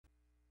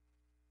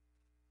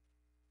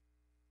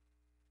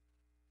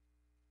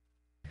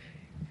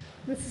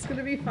This is going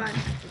to be fun.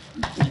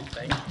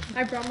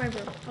 I brought my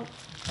rope. Oh.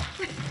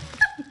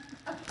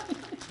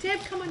 Deb,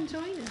 come and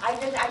join us. I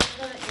just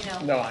couldn't,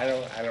 you know. No, I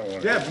don't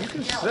want to. Deb, you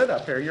can sit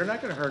up here. You're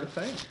not going to hurt a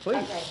thing.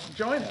 Please, Okay.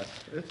 join us.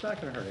 It's not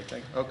going to hurt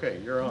anything.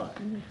 Okay, you're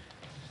on.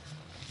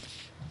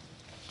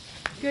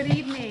 Good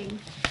evening.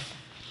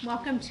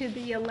 Welcome to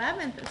the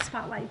 11th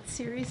Spotlight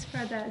Series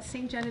for the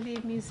St.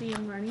 Genevieve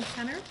Museum Learning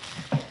Center.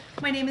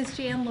 My name is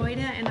Jan Loida,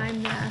 and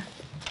I'm the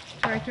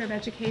Director of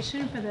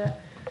Education for the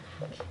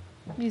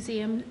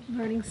Museum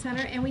Learning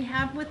Center. And we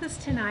have with us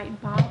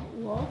tonight Bob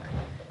Wolk,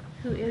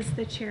 who is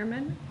the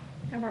chairman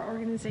of our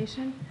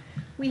organization.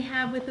 We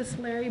have with us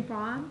Larry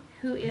Braun,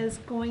 who is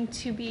going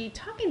to be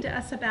talking to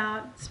us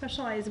about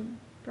specialized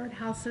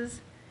birdhouses.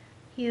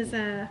 He is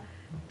a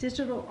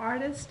digital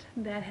artist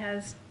that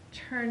has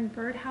turned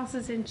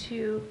birdhouses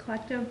into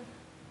collective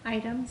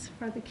items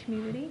for the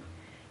community.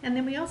 And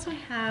then we also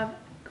have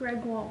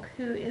Greg Wolk,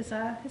 who is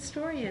a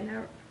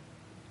historian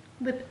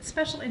with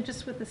special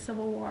interest with the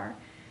Civil War.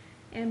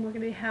 And we're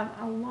going to have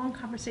a long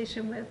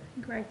conversation with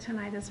Greg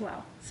tonight as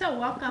well. So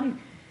welcome.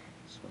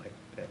 It's like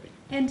Debbie.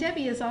 And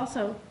Debbie is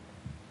also,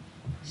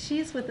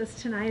 she's with us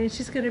tonight, and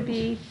she's going to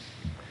be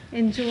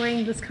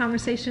enjoying this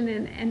conversation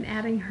and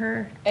adding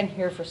her. And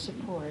here for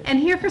support. And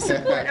here for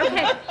support.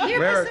 Okay, here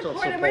for Marital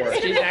support. And we're just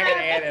support. going She's to not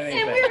gonna add anything.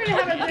 and we're going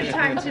to have a good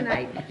time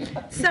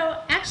tonight.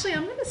 So actually,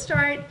 I'm going to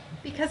start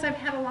because I've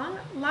had a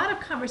lot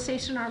of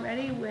conversation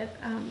already with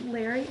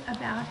Larry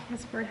about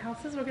his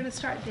birdhouses. We're going to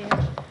start there.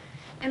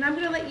 And I'm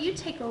going to let you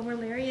take over,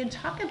 Larry, and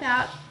talk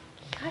about,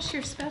 gosh,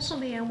 your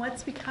specialty and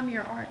what's become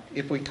your art.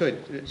 If we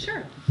could.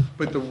 Sure.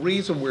 But the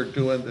reason we're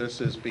doing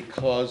this is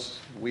because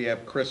we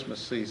have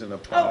Christmas season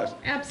upon us. Oh,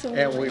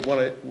 absolutely.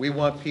 And we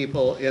want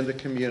people in the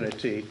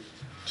community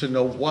to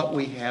know what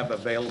we have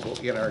available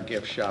in our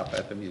gift shop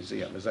at the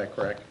museum. Is that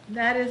correct?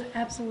 That is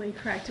absolutely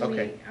correct. And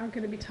Okay. we are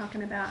going to be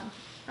talking about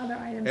other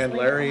items And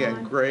later Larry on.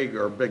 and Greg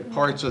are big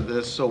parts of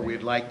this, so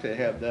we'd like to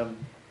have them.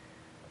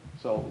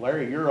 So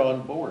Larry, you're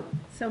on board.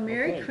 So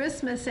Merry Okay.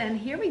 Christmas, and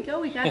here we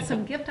go. We got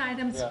some gift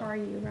items Yeah. for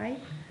you, right?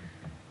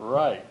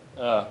 Right.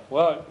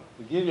 Well,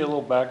 to give you a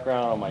little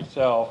background on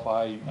myself,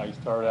 I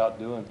started out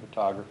doing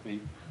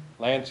photography,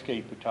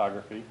 landscape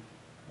photography,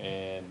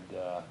 and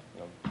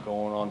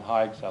going on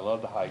hikes. I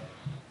love to hike.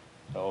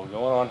 So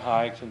going on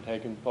hikes and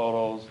taking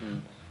photos,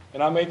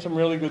 and I made some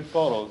really good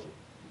photos,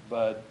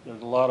 but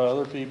there's a lot of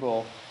other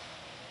people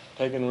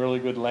taking really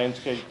good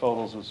landscape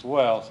photos as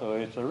well, so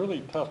it's a really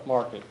tough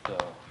market to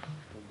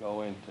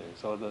go into.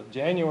 So the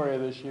January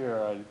of this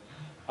year,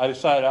 I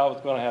decided I was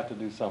going to have to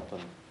do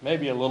something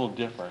maybe a little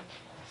different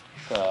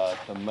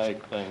to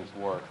make things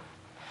work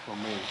for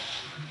me.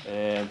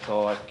 And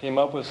so I came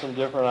up with some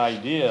different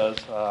ideas.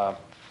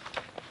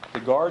 The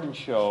garden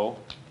show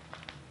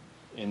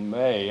in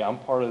May, I'm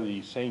part of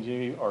the St.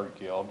 Genevieve Art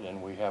Guild,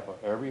 and we have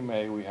every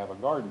May we have a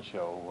garden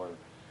show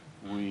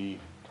where we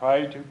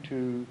try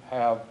to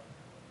have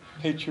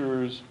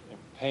pictures and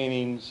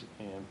paintings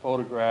and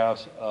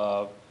photographs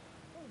of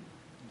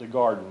the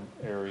garden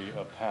area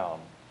of town.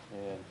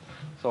 And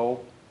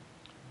so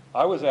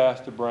I was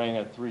asked to bring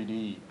a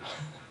 3D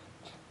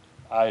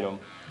item,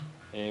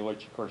 and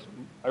which of course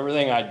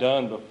everything I'd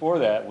done before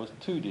that was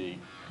 2D,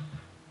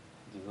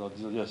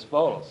 just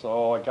photos.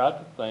 So I got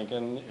to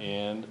thinking,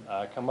 and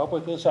I come up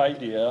with this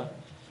idea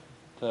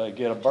to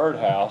get a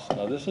birdhouse.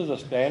 Now this is a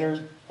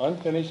standard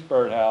unfinished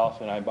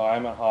birdhouse, and I buy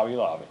them at Hobby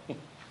Lobby.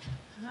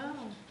 Oh.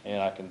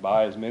 And I can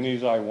buy as many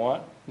as I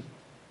want.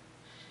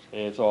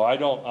 And so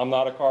I'm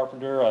not a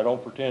carpenter, I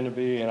don't pretend to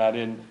be, and I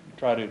didn't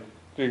try to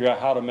figure out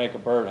how to make a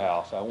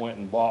birdhouse. I went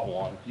and bought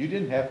one. You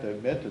didn't have to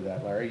admit to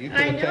that, Larry. You could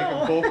I have taken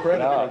know. full credit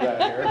No. for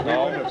that here. We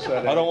No, wouldn't have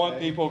said I don't want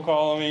anything. people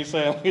calling me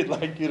saying, we'd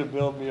like you to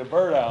build me a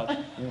birdhouse.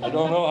 I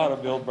don't know how to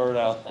build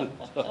birdhouses.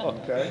 So,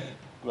 Okay.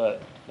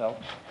 but no.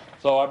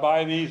 So I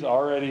buy these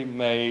already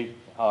made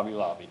Hobby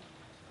Lobby.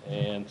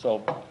 And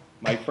so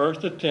my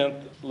first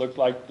attempt looked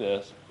like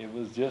this. It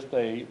was just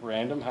a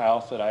random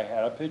house that I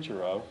had a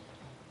picture of.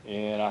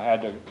 And I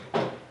had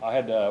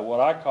to what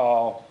I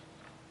call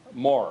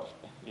morph.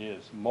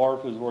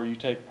 Morph is where you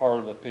take part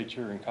of the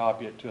picture and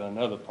copy it to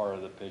another part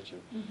of the picture.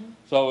 Mm-hmm.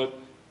 So it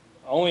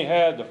only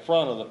had the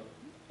front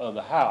of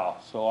the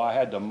house, so I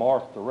had to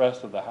morph the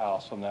rest of the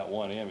house from that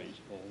one image.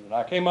 And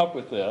I came up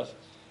with this,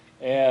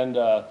 and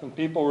some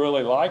people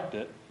really liked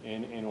it.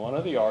 And one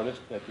of the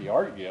artists at the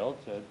Art Guild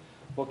said,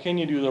 well, can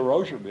you do the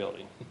Rozier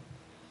building?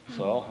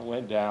 So I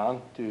went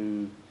down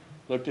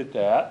looked at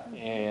that,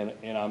 and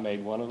I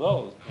made one of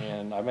those.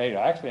 And I made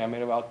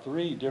about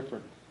 3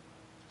 different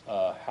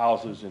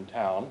houses in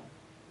town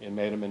and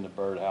made them into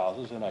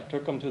birdhouses. And I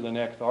took them to the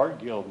next Art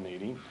Guild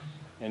meeting,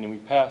 and we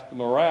passed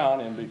them around,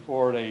 and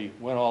before they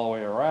went all the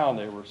way around,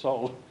 they were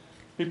sold.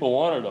 People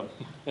wanted them,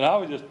 and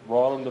I just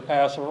brought them to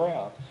pass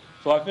around.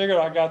 So I figured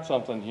I got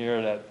something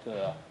here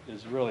that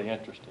is really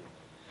interesting.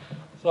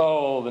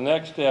 So the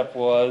next step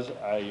was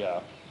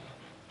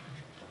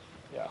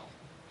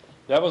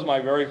that was my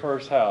very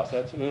first house.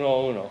 That's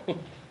Uno Uno.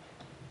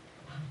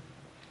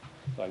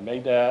 So I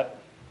made that,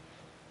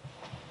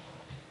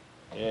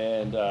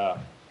 and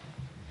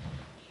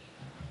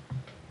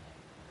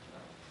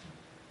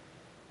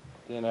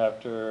then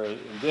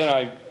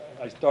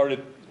I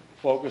started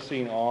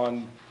focusing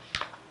on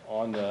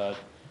the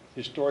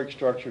historic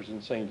structures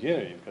in St.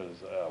 Genevieve, because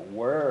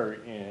where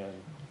in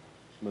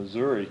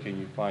Missouri can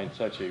you find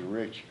such a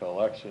rich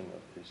collection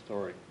of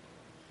historic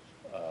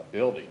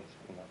buildings?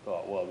 And I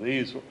thought, well,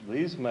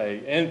 these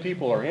may, and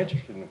people are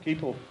interested in them.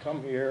 People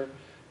come here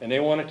and they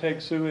want to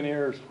take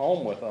souvenirs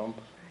home with them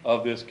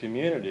of this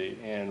community,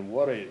 and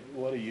what a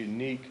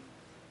unique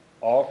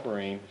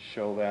offering to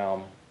show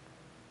them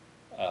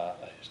a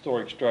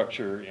historic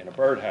structure in a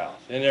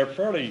birdhouse. And they're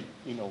fairly,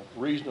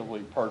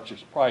 reasonably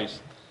purchased price,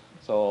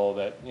 so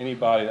that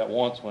anybody that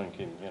wants one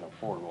can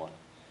afford one.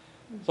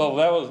 So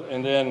that was,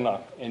 and then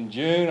in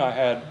June I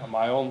had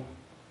my own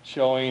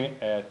showing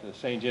at the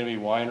St. Genevieve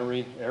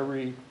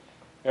Winery.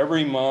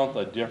 Every month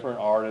a different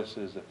artist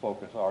is the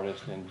focus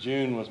artist, and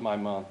June was my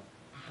month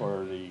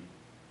for the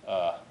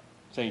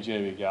St.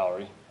 Genevieve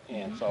Gallery.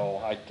 And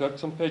so I took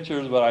some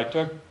pictures, but I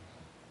took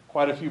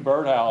quite a few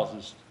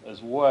birdhouses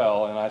as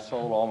well, and I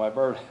sold all my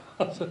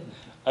birdhouses.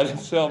 I didn't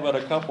sell but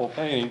a couple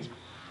paintings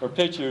or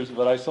pictures,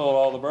 but I sold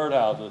all the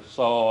birdhouses.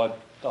 So I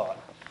thought,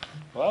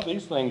 well,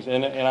 these things,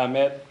 and I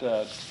met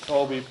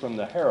Toby from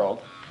the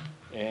Herald,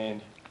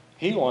 and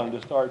he wanted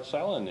to start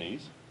selling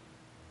these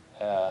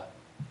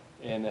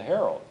in the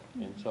Herald.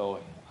 And so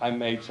I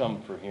made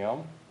some for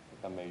him.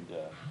 I made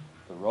the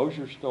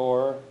Rozier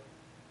store,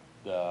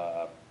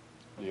 the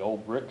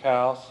old brick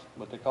house,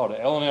 what they call the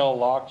L&L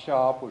Lock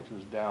Shop, which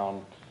was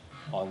down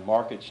on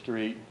Market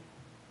Street.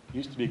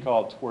 Used to be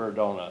called Square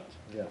Donuts.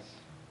 Yes.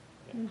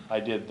 I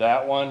did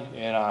that one,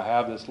 and I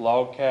have this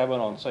log cabin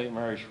on St.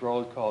 Mary's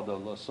Road called the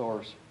La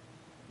Source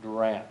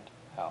Durant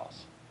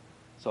House.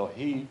 So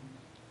he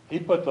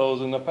put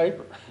those in the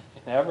paper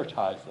and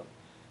advertised them.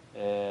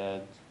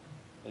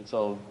 And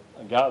so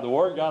the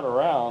word got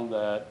around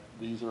that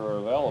these are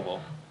available.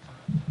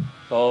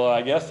 So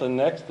I guess the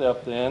next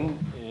step then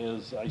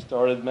is I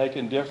started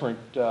making different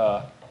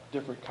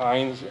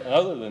kinds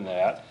other than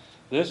that.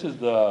 This is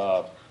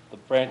the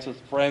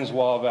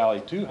Francois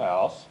Valley 2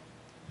 house.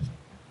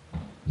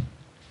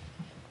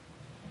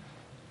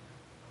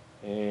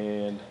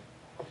 And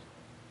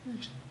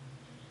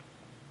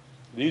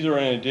these are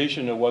in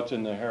addition to what's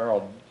in the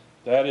Herald.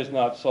 That is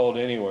not sold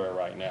anywhere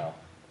right now.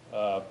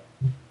 The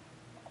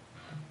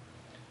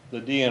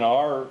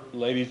DNR,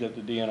 ladies at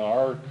the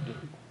DNR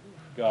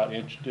got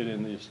interested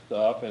in this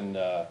stuff, and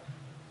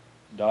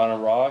Donna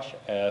Roche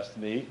asked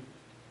me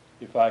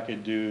if I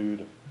could do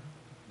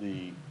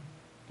the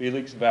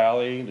Felix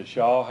Valley, the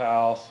Shaw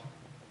House,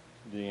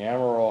 the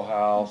Amarillo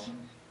House,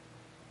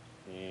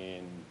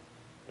 and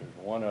there's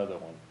one other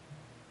one.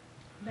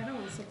 That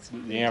almost looks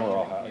The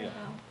Amarillo House, yeah.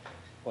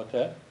 What's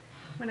that?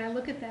 When I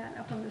look at that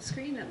up on the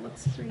screen, it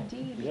looks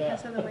 3D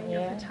because Yeah. of the way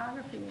your Yeah.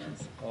 photography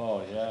is.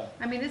 Oh, yeah.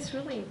 I mean, it's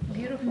really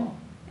beautiful.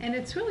 And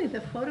it's really the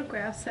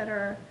photographs that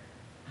are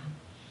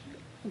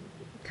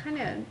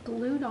kind of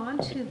glued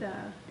onto the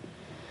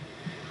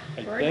I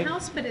think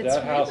birdhouse, but it's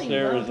that house really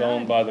there well is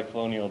owned done. by the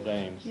Colonial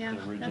Dames, Yeah, the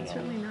original. that's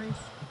really nice.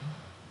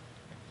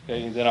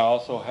 Okay, and then I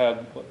also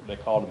had what they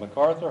called the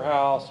MacArthur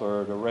House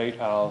or the Raitt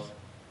House.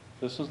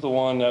 This is the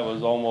one that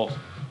was almost,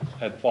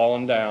 had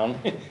fallen down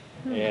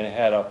and it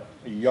had a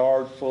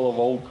yard full of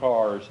old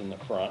cars in the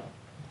front.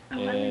 Oh, I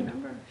And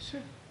remember,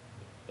 sure.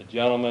 a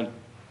gentleman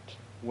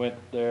went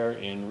there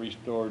and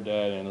restored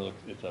that, and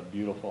it's a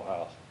beautiful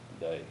house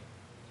today.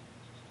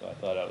 So I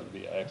thought that would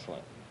be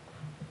excellent.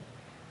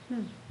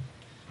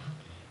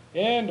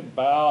 And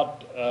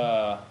about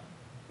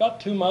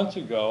 2 months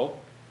ago,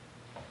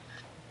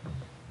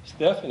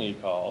 Stephanie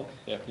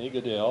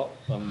Goodell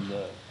from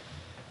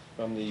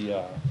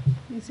the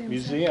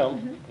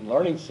museum and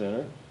learning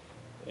center,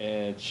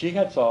 and she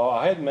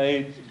I had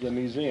made the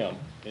museum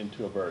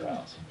into a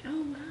birdhouse.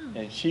 Oh, wow.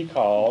 And she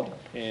called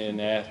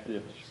and asked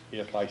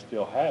if I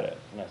still had it,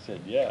 and I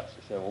said yes.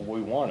 I said, well,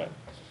 we want it.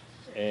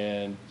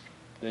 And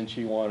then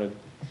she wanted,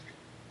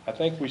 I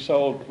think we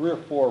sold 3 or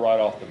 4 right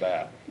off the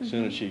bat as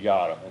soon as she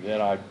got them. And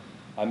then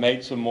I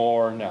made some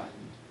more. Now,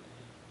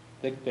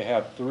 I think they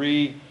have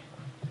 3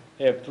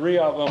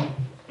 of them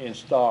in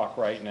stock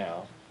right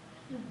now.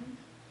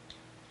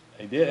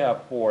 They did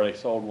have 4. They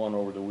sold one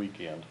over the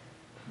weekend.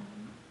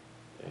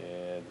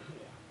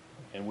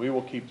 And we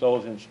will keep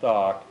those in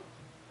stock.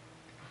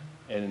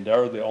 And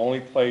they're the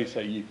only place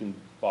that you can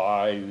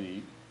buy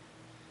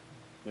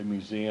the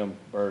museum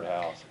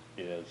birdhouse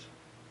is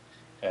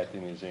at the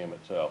museum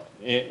itself.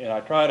 And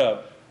I try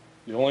to,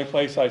 the only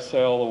place I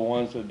sell the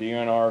ones that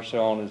DNR are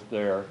selling is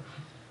there.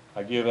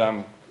 I give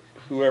them,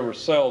 whoever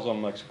sells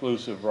them,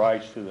 exclusive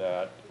rights to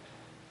that.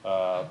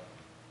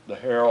 The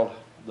Herald,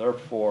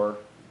 therefore,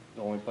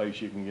 the only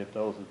place you can get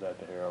those is at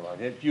the Herald. Like,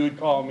 if you would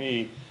call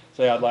me,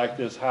 say I'd like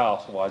this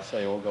house, well, I'd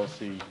say, well, go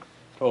see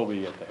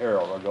Toby at the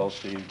Herald or go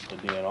see the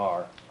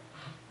DNR.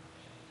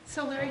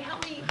 So Larry,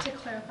 help me to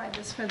clarify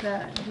this for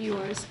the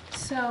viewers.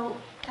 So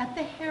at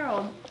the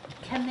Herald,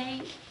 can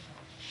they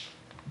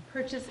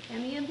purchase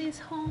any of these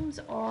homes,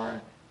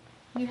 or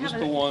you have Just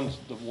the ones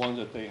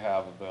that they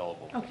have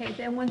available. Okay,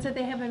 the ones that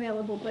they have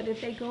available, but if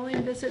they go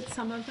and visit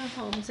some of the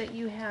homes that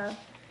you have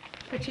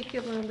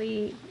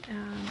particularly,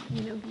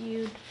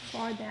 viewed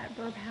for that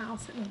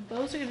birdhouse. And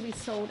those are going to be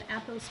sold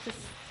at those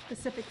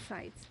specific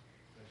sites.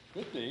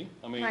 Could be.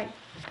 I mean, Right.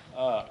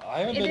 I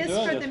haven't It been is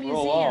doing for this the real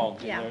museum, long.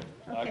 yeah,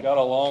 I've okay. got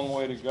a long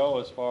way to go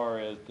as far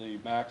as to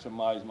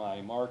maximize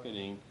my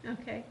marketing.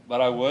 Okay.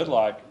 But I would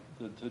like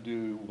to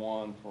do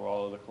one for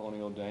all of the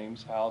Colonial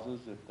Dames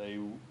houses if they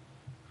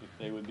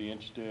would be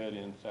interested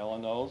in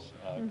selling those.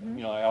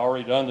 I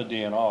already done the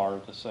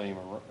DNR, the same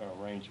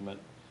arrangement,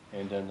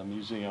 and then the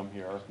museum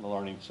here, the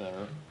Learning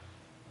Center.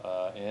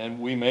 And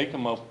we may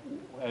come up,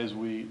 as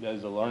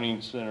the Learning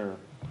Center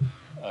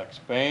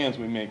expands,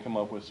 we may come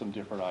up with some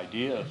different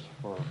ideas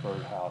for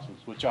birdhouses,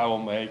 which I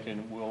will make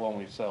and will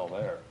only sell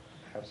there.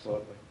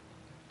 Absolutely.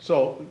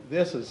 So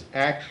this is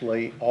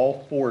actually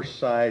all four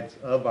sides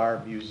of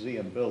our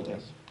museum building,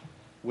 Yes.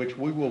 which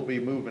we will be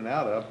moving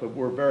out of, but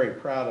we're very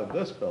proud of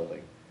this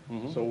building.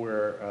 So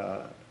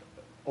we're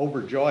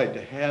overjoyed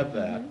to have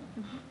that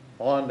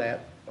on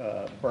that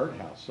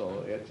birdhouse.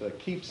 So it's a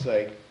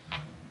keepsake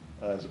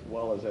as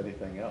well as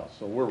anything else.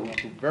 So we're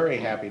very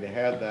happy to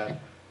have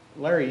that.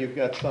 Larry, you've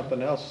got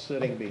something else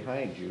sitting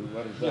behind you.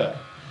 What is that?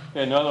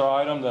 Yeah. Another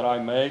item that I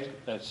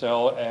make that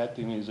sell at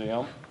the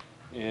museum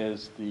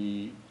is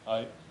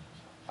I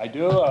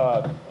do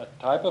a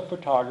type of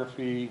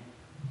photography.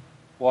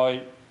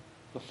 Well,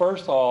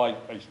 first of all,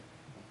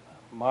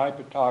 my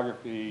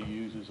photography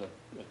uses a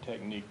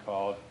technique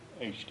called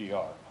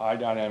HDR, high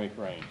dynamic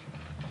range.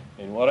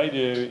 And what I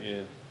do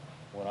is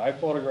when I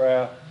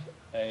photograph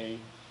a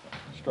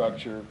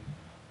structure,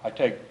 I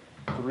take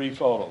 3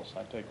 photos.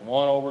 I take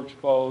one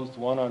overexposed,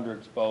 one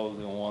underexposed,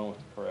 and one with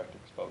the correct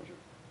exposure.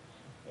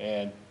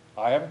 And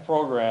I have a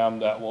program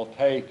that will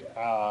take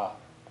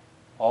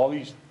all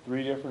these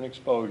 3 different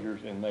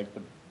exposures and make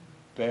the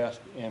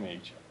best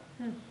image.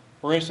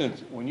 For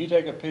instance, when you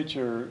take a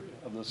picture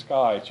of the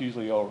sky, it's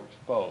usually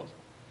overexposed.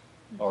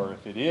 Or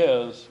if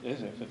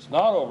it's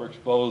not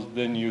overexposed,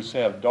 then you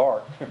have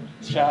dark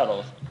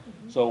shadows.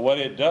 So what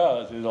it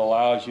does is it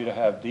allows you to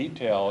have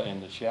detail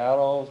in the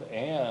shadows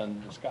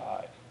and the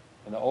sky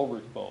and the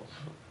overexposed.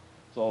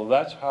 So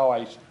that's how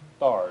I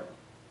start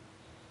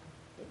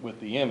with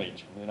the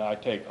image. And then I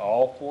take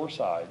all 4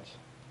 sides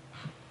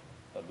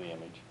of the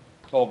image.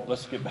 So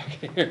let's get back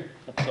here.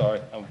 I'm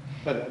sorry.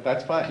 But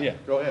that's fine. Yeah.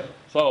 Go ahead.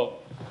 So,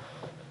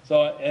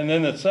 and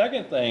then the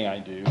second thing I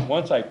do,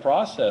 once I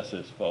process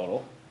this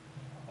photo,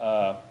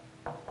 I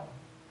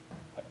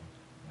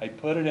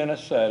put it in a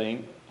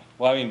setting.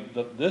 Well, I mean,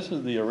 this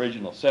is the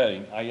original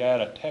setting. I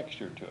add a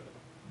texture to it.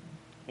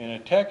 And a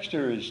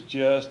texture is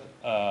just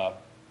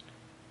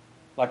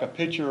like a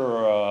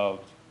picture of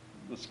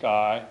the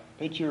sky,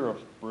 picture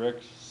of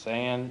bricks,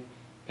 sand,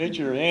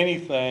 picture of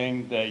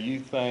anything that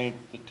you think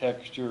the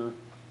texture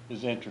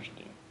is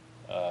interesting.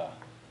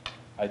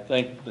 I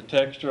think the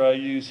texture I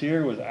use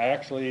here was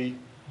actually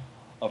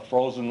a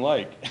frozen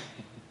lake.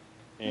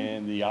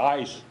 And the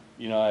ice,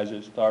 as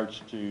it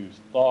starts to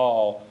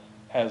thaw,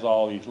 has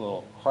all these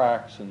little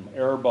cracks and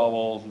air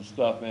bubbles and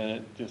stuff in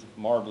it, just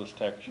marvelous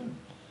texture.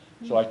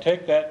 So I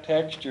take that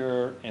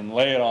texture and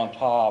lay it on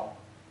top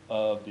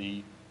of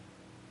the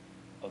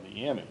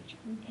image.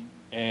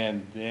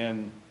 And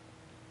then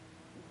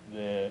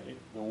the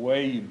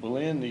way you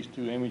blend these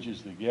 2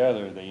 images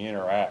together, they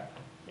interact.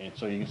 And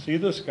so you can see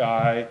the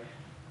sky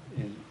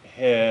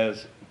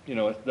has,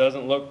 it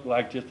doesn't look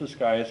like just the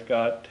sky, it's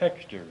got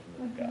texture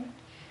in the sky.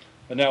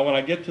 But now when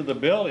I get to the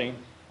building,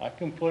 I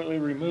completely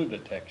remove the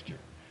texture.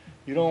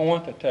 You don't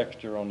want the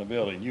texture on the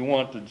building. You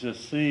want to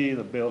just see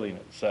the building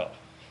itself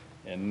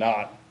and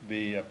not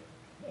be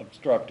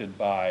obstructed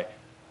by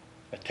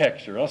a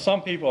texture. Now,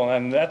 some people,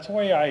 and that's the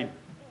way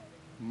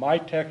my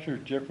texture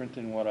is different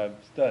than what I've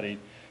studied,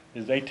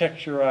 is they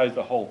texturize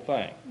the whole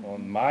thing. Well,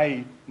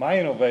 my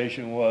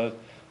innovation was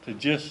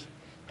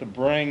to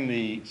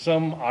bring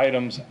some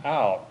items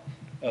out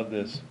of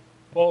this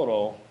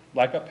photo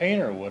like a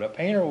painter would. A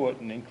painter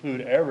wouldn't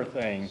include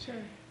everything. Sure.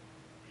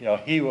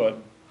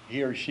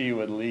 He or she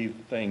would leave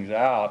things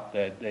out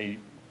that they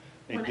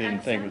Want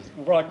didn't think was,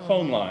 accent? like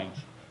phone lines.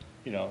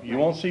 You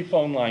won't see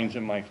phone lines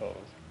in my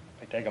photos.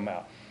 I take them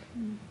out.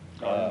 In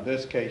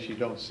this case, you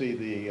don't see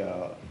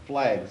the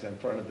flags in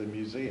front of the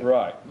museum.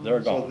 Right, they're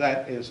gone. So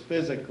that is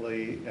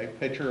physically a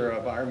picture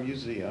of our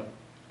museum,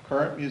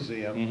 current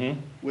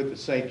museum, with the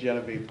St.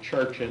 Genevieve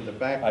Church in the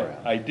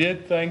background. I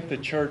did think the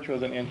church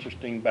was an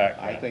interesting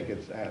background. I think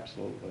it's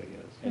absolutely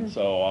is. And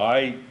so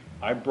I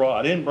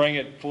didn't bring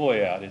it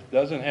fully out. It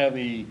doesn't have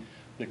the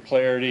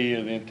clarity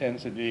or the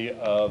intensity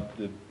of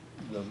the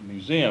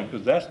museum,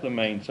 because that's the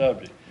main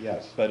subject.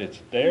 Yes. But it's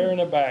there in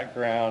the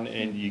background,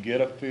 and you get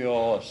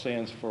a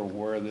sense for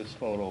where this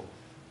photo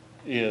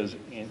is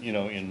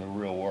in the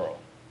real world.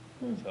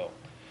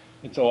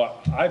 So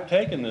I've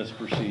taken this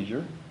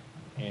procedure,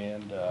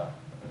 and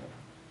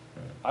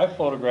I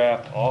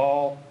photographed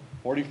all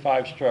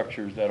 45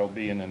 structures that'll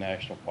be in the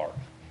national park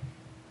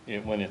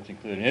when it's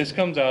included. And this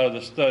comes out of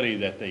the study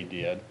that they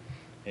did,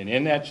 and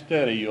in that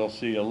study you'll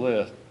see a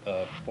list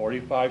of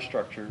 45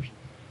 structures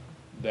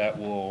that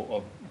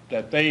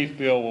they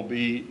feel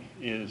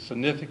is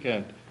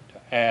significant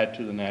to add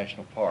to the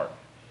national park.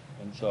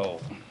 And so,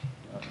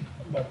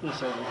 about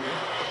this over here,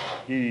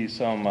 give you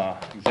some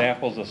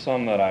examples of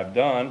some that I've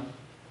done.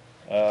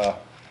 Like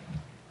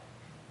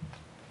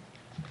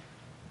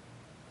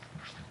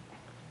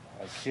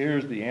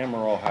here's the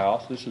Amarillo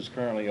House. This is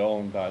currently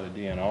owned by the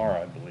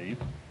DNR, I believe.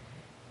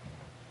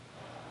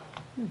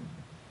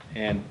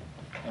 And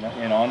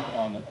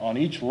on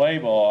each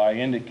label, I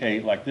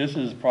indicate, like, this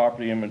is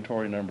property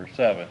inventory number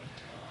 7.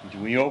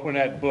 When you open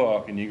that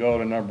book and you go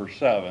to number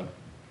 7,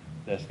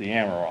 that's the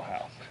Amarillo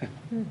House.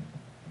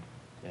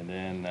 And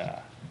then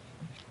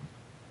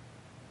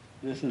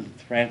this is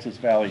Francis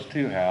Valley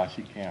 2 house.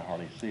 You can't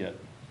hardly see it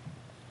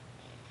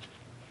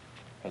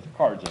because the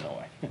card's in the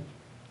way.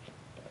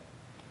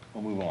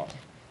 We'll move on.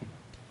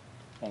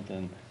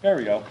 There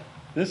we go.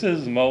 This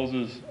is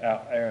Moses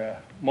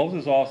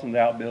Austin's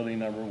outbuilding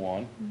number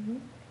 1.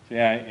 See,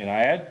 and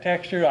I add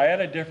texture. I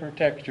add a different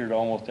texture to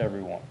almost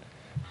every one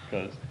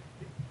because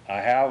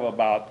I have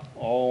about,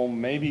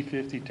 maybe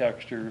 50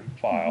 texture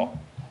file.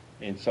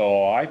 And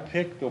so I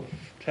pick the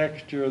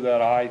texture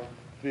that I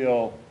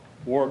feel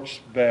works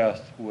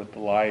best with the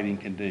lighting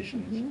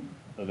conditions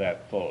of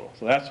that photo.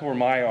 So that's where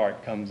my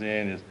art comes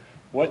in, is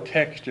what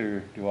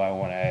texture do I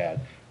want to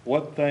add?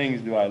 What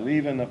things do I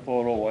leave in the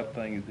photo? What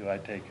things do I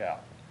take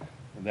out?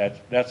 And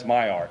that's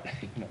my art,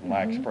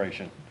 my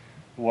expression,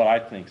 what I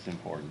think is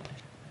important.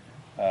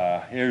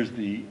 Here's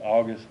the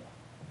August.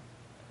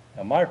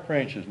 Now my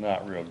French is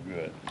not real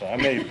good, so I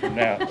may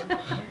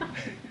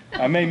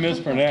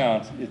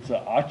mispronounce. It's a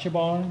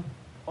Audubon?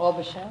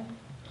 Aubuchon?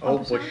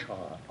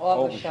 Aubuchon.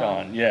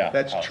 Aubuchon, yeah.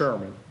 That's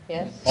German.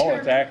 Yes? Oh,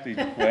 it's actually,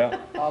 well,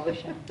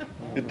 Aubuchon.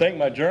 you'd think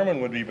my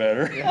German would be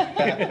better,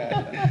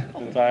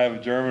 since I have a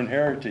German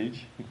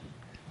heritage.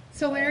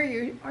 So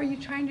Larry, are you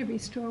trying to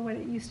restore what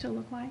it used to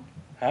look like?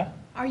 Huh?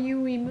 Are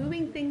you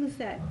removing things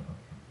that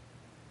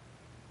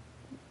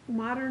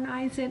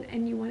modernize it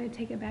and you want to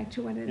take it back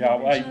to what it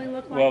originally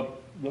looked like? Well,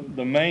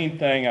 the main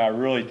thing I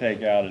really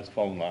take out is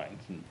phone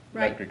lines and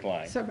electric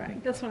lines. So,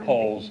 right, that's what I'm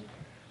Poles. thinking.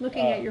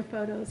 Looking at your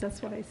photos,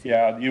 that's what I see.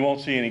 Yeah, you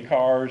won't see any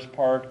cars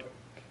parked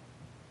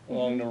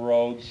along the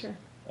roads. Sure.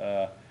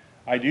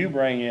 I do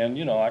bring in,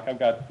 like I've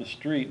got the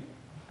street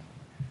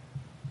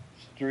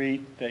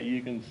that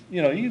you can,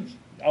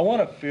 I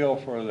want to feel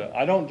for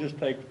I don't just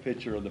take a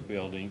picture of the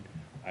building.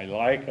 I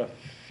like a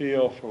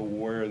feel for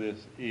where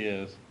this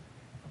is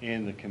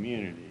in the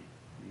community,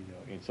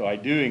 and so I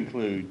do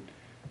include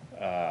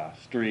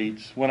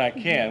streets when I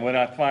can, when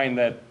I find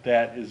that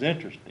is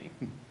interesting.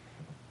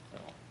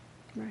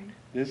 Right.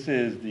 This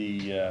is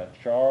the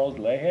Charles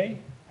Leahy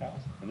house,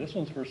 and this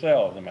one's for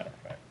sale, as a matter of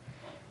fact.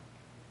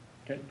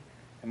 Okay,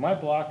 am I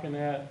blocking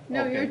that?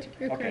 No, okay.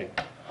 you're okay.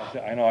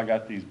 great. I know I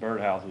got these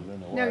birdhouses in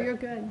the way. No, you're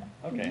good.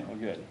 Okay, well,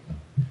 good.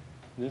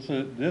 This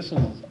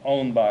is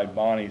owned by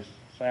Bonnie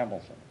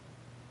Samuelson.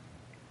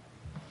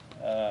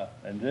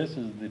 And this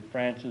is the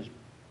Francis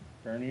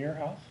Bernier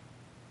house.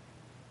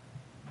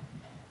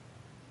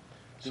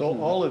 So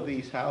all of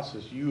these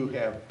houses you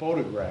have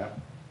photographed,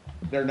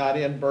 they're not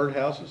in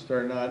birdhouses,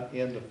 they're not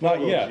in the Not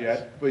photos yet.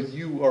 yet, but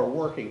you are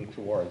working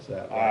towards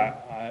that,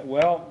 right?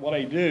 Well, what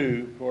I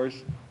do, of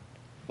course,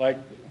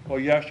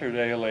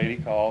 yesterday a lady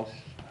called.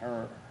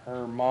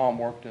 Her mom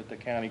worked at the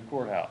county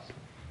courthouse,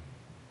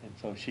 and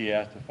so she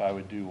asked if I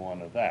would do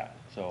one of that.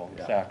 So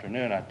this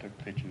afternoon I took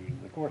pictures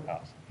of the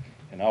courthouse,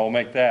 and I will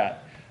make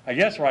that. I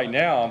guess right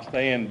now I'm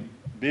staying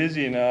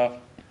busy enough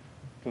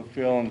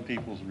fulfilling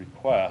people's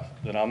requests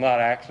that I'm not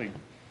actually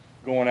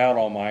going out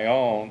on my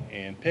own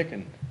and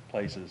picking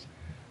places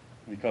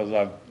because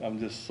I'm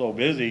just so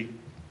busy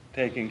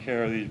taking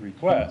care of these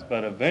requests.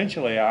 But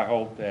eventually I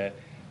hope that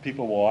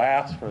people will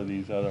ask for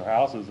these other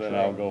houses, and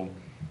I'll go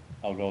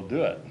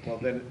do it. Well,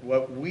 then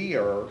what we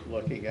are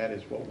looking at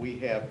is what we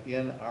have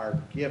in our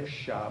gift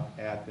shop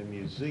at the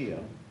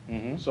museum.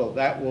 So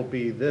that will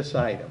be this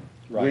item.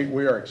 Right.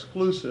 We are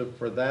exclusive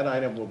for that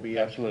item will be.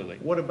 Absolutely.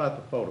 What about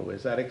the photo?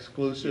 Is that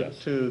exclusive Yes.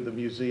 to the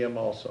museum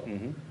also?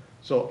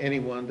 So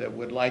anyone that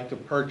would like to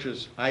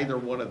purchase either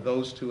one of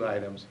those two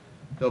items,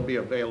 they'll be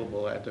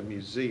available at the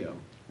museum.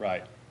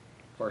 Right.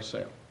 For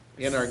sale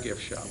in our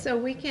gift shop. So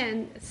we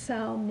can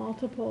sell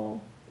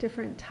multiple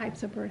different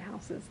types of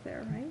birdhouses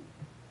there, right?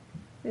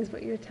 Is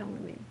what you're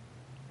telling me.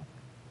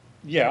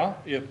 Yeah,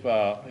 if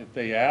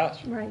they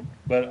ask. Right.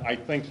 But I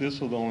think this is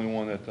the only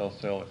one that they'll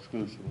sell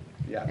exclusively.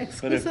 Yes.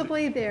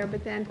 Exclusively there,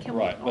 but then can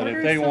we Right, but if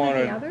order they some of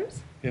wanted, the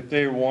others? if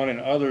they wanted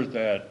others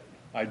that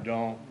I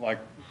don't, like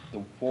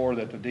the 4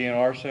 that the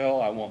DNR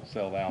sell, I won't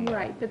sell them.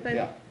 Right, but then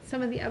Yeah.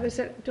 some of the others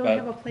that don't But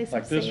have a place of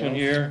like sales. this one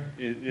here,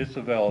 it's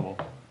available,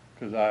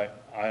 because I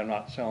am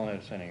not selling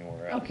this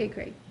anywhere else. Okay,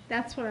 great.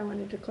 That's what I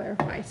wanted to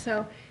clarify.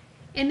 So,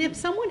 and if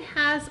someone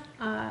has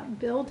a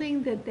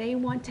building that they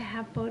want to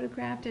have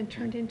photographed and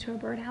turned into a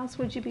birdhouse,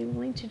 would you be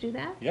willing to do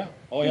that? Yeah,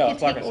 oh You yeah, can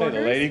it's like I take said, the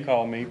orders? lady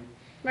called me,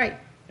 Right,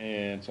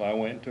 and so I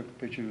went and took a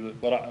picture of it.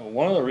 But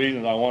one of the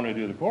reasons I wanted to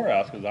do the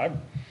courthouse, because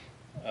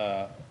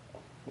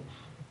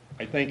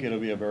I think it'll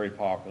be a very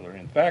popular.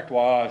 In fact,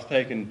 while I was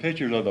taking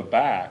pictures of the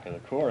back of the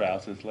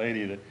courthouse, this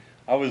lady that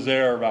I was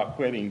there about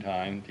quitting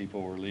time,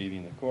 people were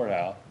leaving the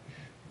courthouse.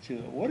 She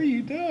said, "What are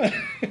you doing?"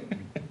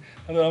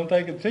 I said, "I'm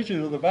taking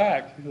pictures of the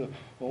back." She said,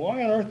 "Well,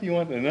 why on earth do you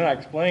want that?" And then I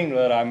explained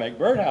that I make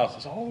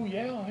birdhouses. "Oh,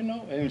 yeah, I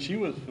know." And she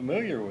was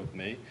familiar with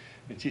me,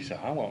 and she said,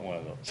 "I want one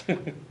of those."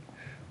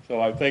 So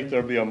I think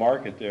there'll be a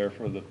market there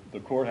for the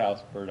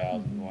courthouse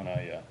birdhouses when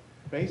I,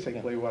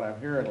 Basically, what I'm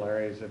hearing,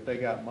 Larry, is if they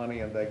got money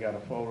and they got a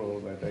photo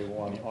that they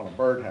want on a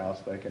birdhouse,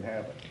 they can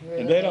have it.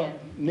 and they don't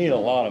need a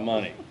lot of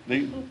money.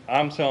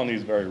 I'm selling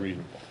these very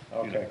reasonable. You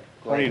know, Okay,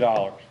 great.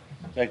 $20.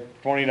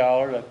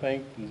 $20, I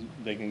think,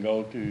 they can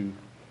go to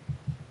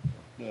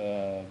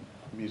the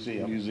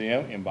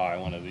museum and buy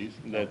one of these.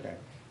 Okay.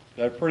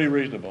 That's pretty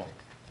reasonable.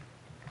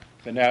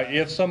 But now,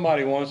 if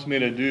somebody wants me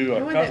to do I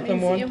a want that custom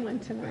museum one, one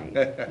tonight.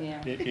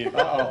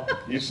 Uh-oh,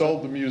 you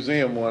sold the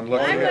museum one, look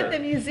I want the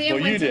here. museum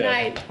Well, one you did.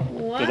 tonight.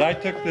 because I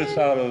took this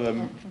out of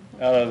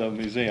the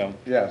museum,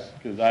 Yes,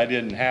 because I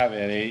didn't have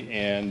any,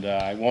 and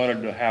I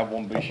wanted to have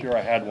one, be sure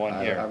I had one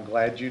I'm here.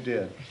 glad you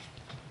did.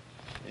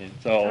 And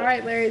All so,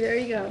 right, Larry, there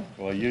you go.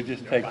 well, you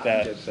just take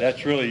that,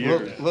 that's really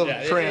yours. Little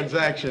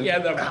transaction.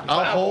 Yeah,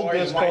 I'll hold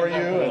this for you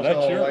That's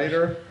until yours.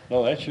 later.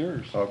 No, that's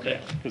yours.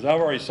 Okay, Because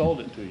I've already sold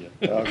it to you.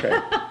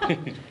 okay.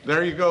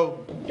 There you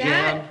go,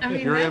 Jan, That, I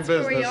mean, you're in that's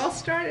where we all business.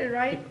 started,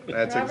 right?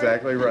 That's Robert?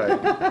 exactly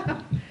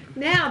right.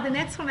 Now, the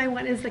next one I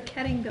want is the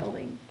Ketting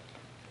Building.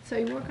 So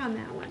you work on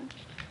that one.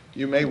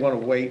 You may want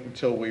to wait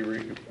until we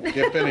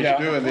get finished Yeah.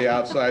 doing the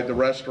outside, the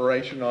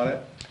restoration on it,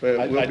 but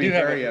I we'll be do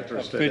have very a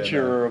interested in that.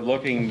 picture of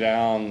looking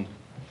down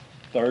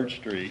Third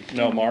Street,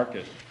 no,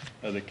 Market,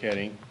 of the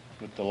Ketting,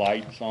 with the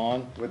lights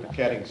on. With the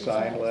Ketting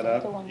sign lit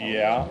up.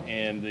 Yeah,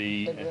 and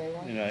the,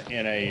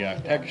 in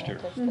a texture.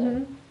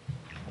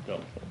 So,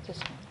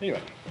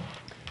 anyway,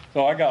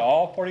 so I got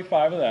all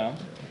 45 of them,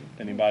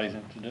 if anybody's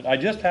interested. I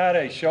just had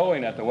a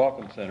showing at the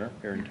Welcome Center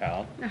here in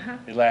town. Uh-huh.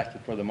 It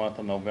lasted for the month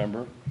of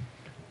November.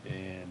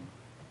 And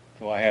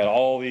so I had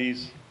all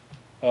these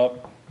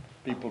up,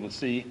 people to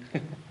see.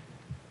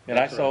 And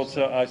I sold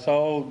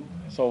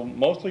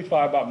mostly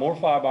more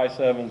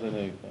 5x7s than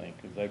anything,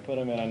 because they put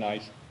them in a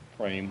nice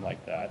frame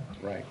like that.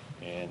 Right.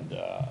 And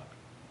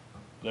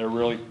they're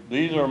really,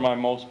 these are my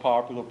most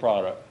popular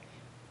product,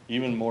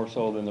 even more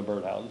so than the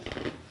birdhouses.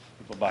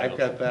 People buy I've those.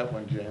 got that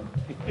one, Jim.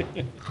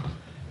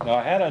 Now,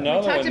 I had We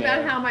another one talked about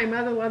there. how my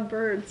mother loved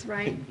birds,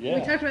 right? Yeah.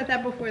 We talked about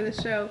that before the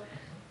show.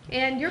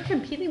 And you're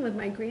competing with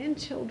my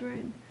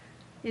grandchildren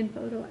in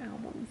photo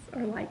albums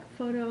or like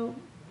photo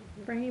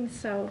frames,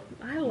 so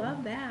I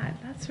love that.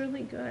 That's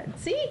really good.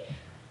 See?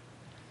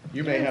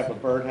 You may have a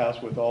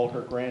birdhouse with all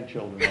her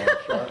grandchildren on it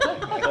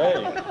shortly.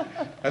 Hey,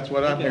 That's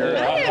what I'm hearing.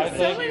 I I have so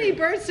think- many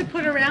birds to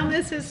put around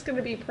this. It's going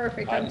to be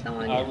perfect, I'm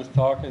telling I you. was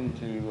talking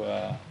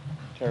to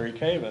Terry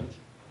Cavens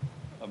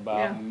Yeah.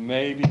 about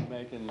maybe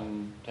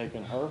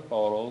taking her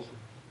photos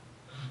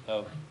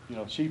of, you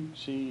know, she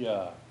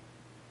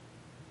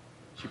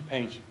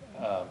paints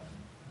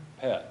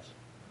pets.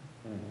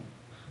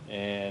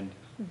 And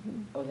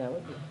Oh, that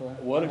would be cool.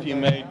 what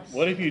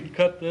if you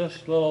cut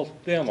this little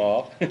stem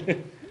off,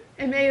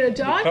 And made a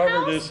dog covered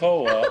house? this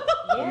hole up,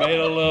 and made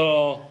a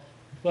little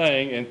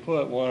thing and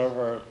put one of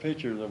her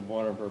pictures of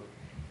one of her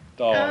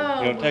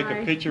dogs. You know, take my.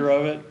 a picture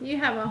of it You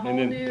have a whole and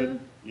then new, put,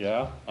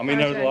 yeah. I mean,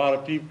 there's a project. lot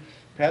of people,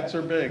 Pets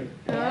are big.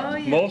 oh,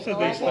 yeah. most of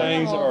these Like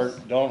things animals.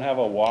 don't have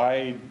a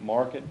wide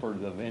market for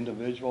the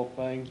individual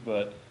things,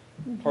 but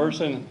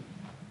person,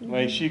 I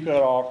mean, she could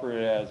offer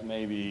it as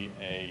maybe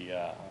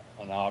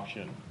an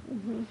option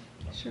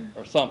Sure.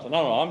 or something.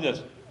 I don't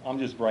know, I'm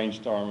just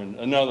brainstorming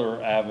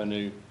another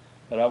avenue.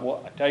 But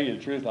I tell you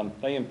the truth, I'm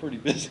staying pretty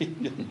busy,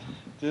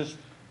 just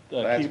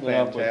That's keeping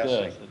up with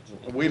this.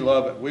 fantastic. We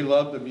love it. We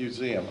love the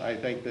museum. I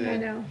think I that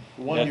know.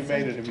 the one you That's-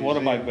 made at the it's museum one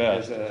of my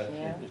best. is a,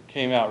 Yeah. It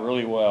came out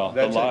really well.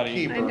 The That's a lighting,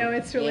 keeper. I know,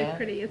 it's really Yeah.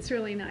 pretty. It's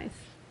really nice.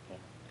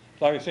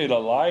 like I say, the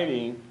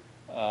lighting,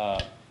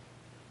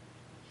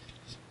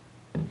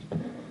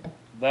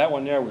 that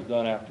one there was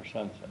done after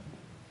sunset.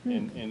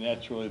 And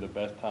that's really the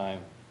best time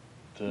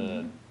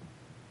to,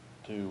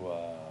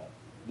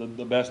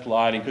 the best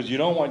lighting, because you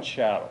don't want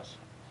shadows.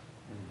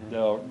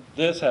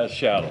 This has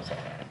shadows on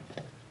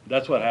it.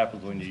 That's what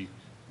happens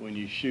when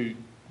you shoot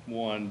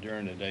one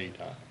during the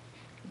daytime.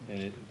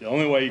 And the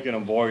only way you can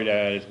avoid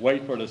that is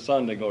wait for the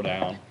sun to go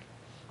down,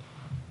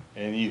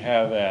 and you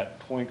have that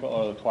twinkle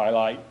or the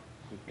twilight,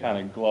 it kind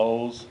of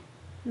glows,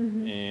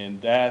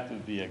 and that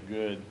would be a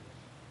good.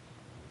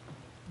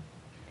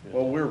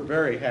 well, we're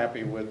very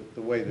happy with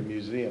the way the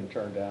museum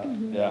turned out.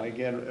 Yeah. And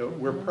again,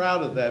 we're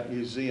proud of that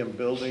museum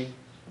building.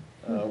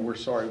 We're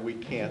sorry we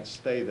can't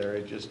stay there.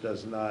 It just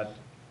does not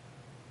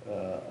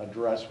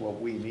address what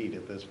we need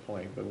at this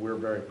point. But we're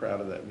very proud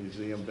of that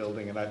museum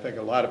building, and I think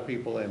a lot of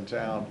people in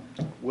town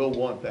will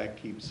want that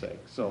keepsake.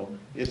 So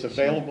it's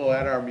available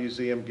at our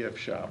museum gift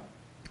shop,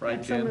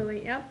 right, Jen?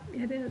 Absolutely, yep,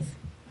 it is.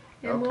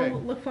 And Okay.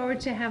 we'll look forward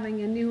to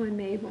having a new one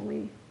made when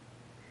we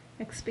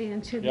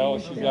expand to the Yeah, well,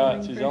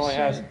 building she's for only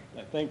has, sure.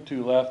 I think,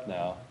 2 left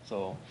now,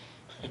 so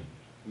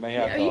may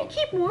have Yeah, to. you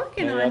keep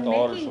working maybe I have on to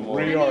order making some more.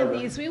 many of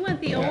Reorder. these. We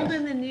want the old Yes.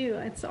 and the new.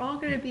 It's all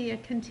gonna be a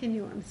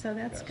continuum, so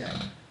that's Yes.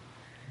 good.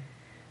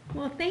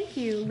 Well, thank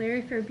you,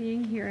 Larry, for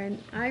being here,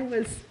 and I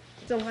was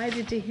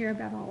delighted to hear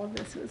about all of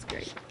this. It was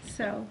great.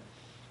 So,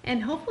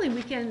 and hopefully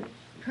we can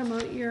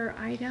promote your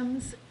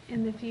items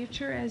in the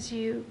future as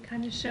you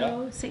kind of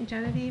show St.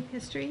 Genevieve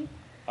history.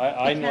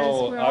 I know.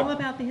 Because we're all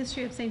about the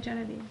history of St.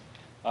 Genevieve.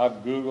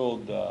 I've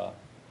Googled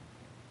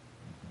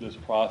this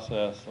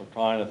process of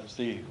trying to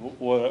see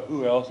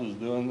who else is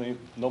doing these.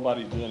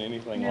 Nobody's doing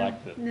anything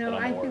like this. No, that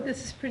I'm I aware think of.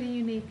 this is pretty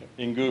unique.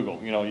 In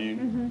Google, you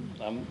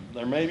know,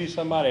 there may be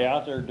somebody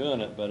out there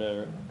doing it, but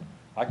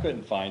I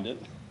couldn't find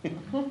it.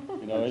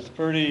 You know,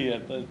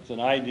 it's an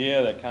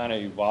idea that kind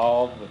of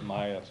evolved with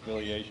my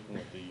affiliation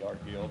with the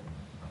Art Guild.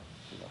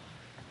 You know.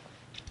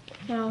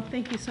 Well,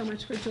 thank you so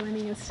much for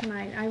joining us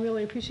tonight. I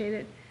really appreciate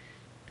it.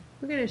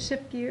 We're going to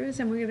shift gears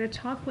and we're going to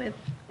talk with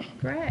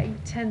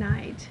Greg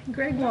tonight.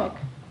 Greg Wilk,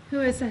 who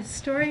is a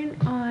historian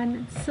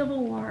on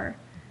Civil War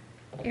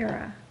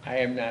era. I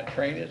am not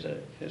trained as a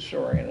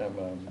historian. I'm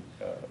an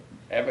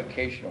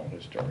avocational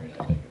historian,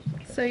 I think is the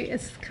term. So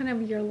it's kind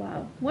of your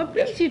love. What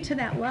brings Yes. you to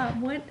that love?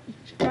 What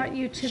brought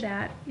you to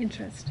that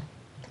interest?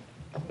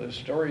 The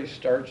story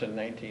starts in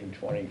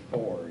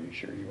 1924. Are you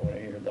sure you want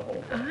to hear the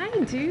whole thing? I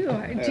do.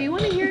 Do you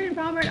want to hear it,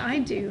 Robert? I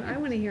do. I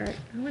want to hear it.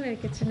 I want to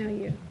get to know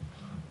you.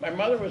 My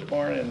mother was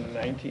born in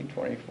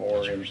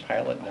 1924 in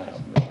Pilot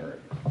Knob, Missouri.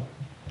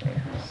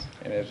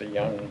 And as a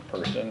young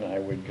person, I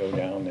would go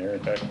down there. In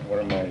fact, one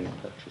of my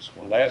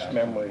last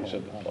memories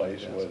of the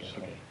place was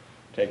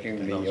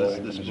taking the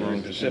old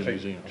Missouri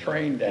Pacific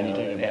train down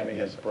and having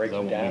it break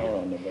down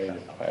on the way to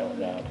Pilot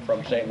Knob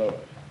from St. Louis.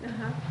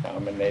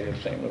 I'm a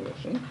native St.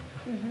 Louisan.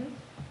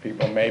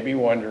 People may be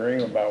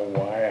wondering about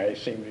why I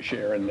seem to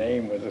share a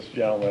name with this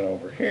gentleman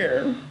over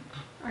here.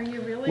 Are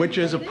you really? Which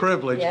is a related?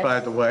 privilege, Yes. by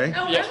the way.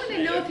 Oh, Yes. I want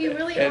to know if you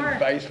really And are.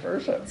 vice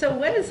versa. So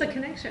what is the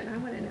connection? I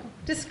want to know.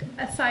 Just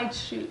a side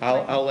shoot.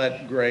 I'll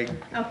let Greg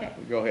Okay.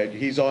 go ahead.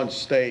 He's on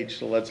stage,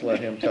 so let's let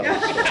him tell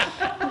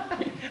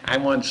us.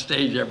 I'm on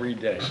stage every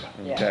day.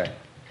 Okay.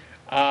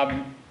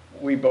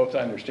 We both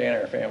understand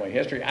our family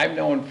history. I've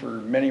known for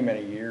many,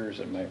 many years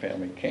that my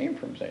family came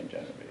from St.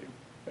 Genevieve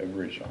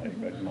originally,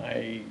 but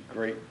my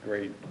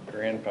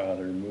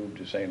great-great-grandfather moved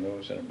to St.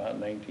 Louis in about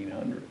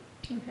 1900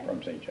 Okay.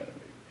 from St.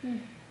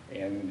 Genevieve.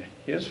 And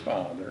his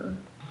father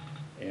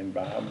and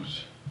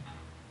Bob's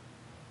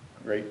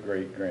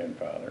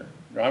great-great-grandfather,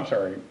 no, I'm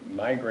sorry,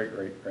 my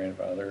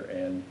great-great-grandfather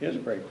and his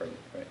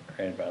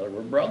great-great-grandfather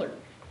were brothers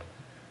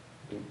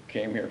who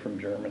came here from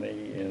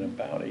Germany in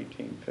about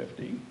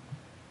 1850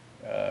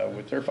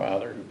 with their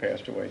father, who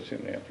passed away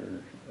soon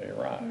after they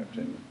arrived.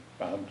 And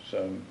Bob's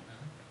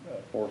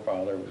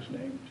forefather was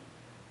named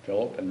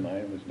Philip, and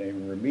mine was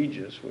named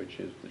Remigius, which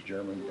is the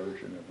German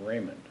version of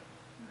Raymond.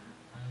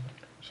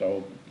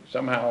 So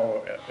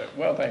somehow,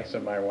 well, thanks to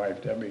my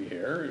wife Debbie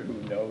here, who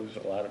knows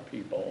a lot of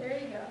people, There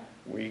you go.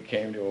 we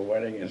came to a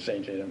wedding in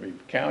St. Genevieve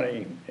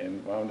County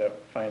and wound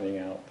up finding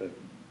out that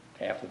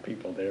half the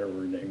people there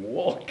were named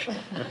Wolk.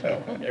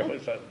 So it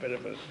was a bit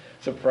of a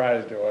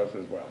surprise to us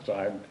as well. So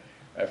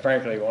I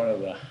frankly, one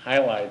of the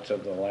highlights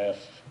of the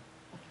last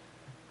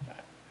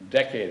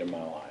decade of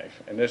my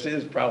life, and this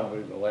is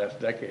probably the last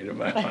decade of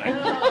my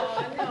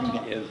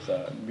life, is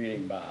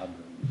meeting Bob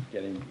and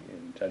getting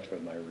in touch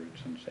with my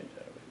roots in St. Genevieve.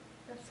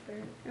 That's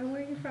great. And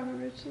where are you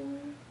from originally?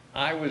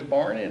 I was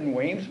born in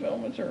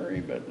Waynesville, Missouri,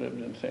 but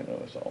lived in St.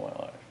 Louis all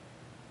my life.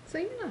 So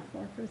you're not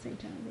far from St.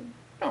 Genevieve.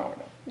 No,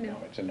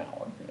 it's an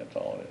hour, that's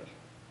all it is.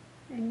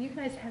 And you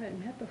guys haven't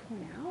met before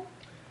now?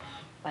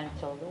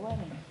 Until the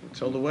wedding.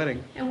 So the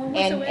wedding. And when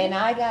was the wedding? And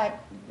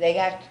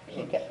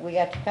we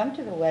got to come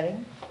to the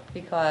wedding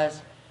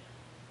because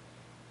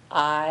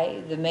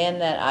the man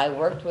that I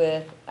worked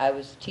with, I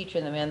was a teacher,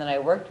 and the man that I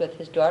worked with,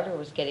 his daughter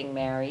was getting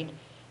married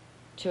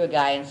to a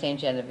guy in St.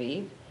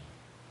 Genevieve,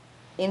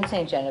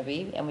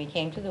 and we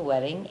came to the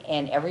wedding,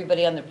 and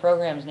everybody on the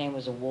program's name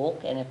was a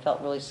Wolk, and it felt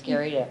really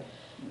scary to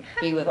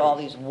be with all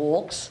these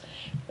Wolks.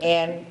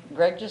 And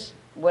Greg just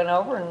went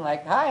over and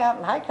like,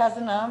 hi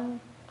cousin,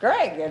 I'm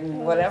Greg,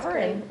 and Oh, whatever,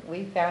 that's and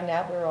we found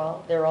out they're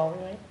all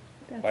related.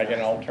 That's Like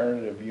an awesome.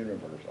 alternative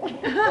universe. All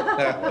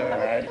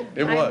right?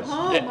 It was. I'm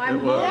home, It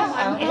I'm was. home,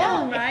 I'm Yeah.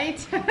 home,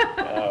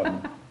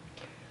 right?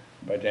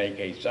 But in any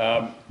case,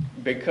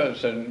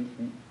 because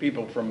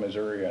people from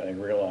Missouri, I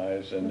think,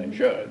 realize, and they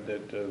should,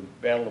 that the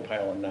Battle of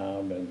Pilot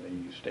Knob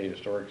and the State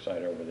Historic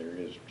Site over there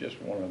is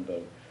just one of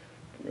the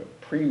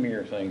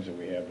premier things that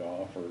we have to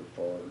offer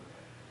for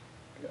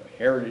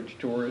heritage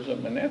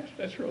tourism, and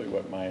that's really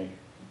what my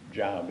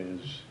job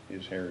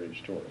is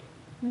heritage tourism.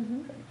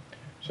 Okay.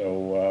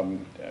 So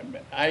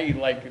I,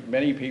 like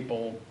many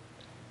people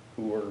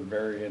who are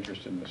very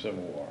interested in the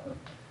Civil War,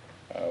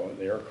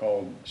 they are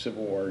called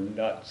Civil War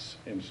nuts,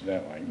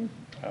 incidentally.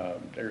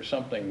 There's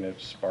something that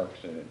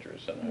sparks an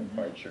interest, and I'm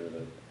quite sure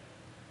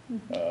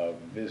that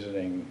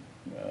visiting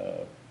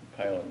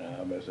Pilot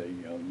Knob as a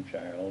young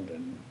child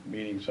and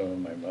meeting some of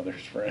my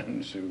mother's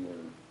friends who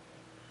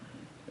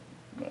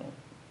were, well,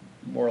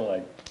 more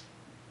like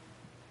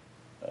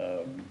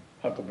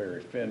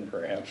Huckleberry Finn,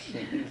 perhaps,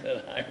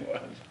 than I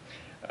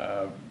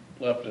was,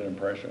 left an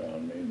impression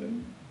on me that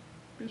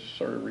just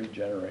sort of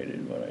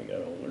regenerated when I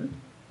got older.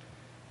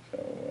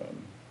 So,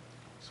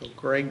 So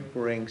Greg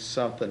brings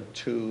something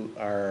to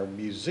our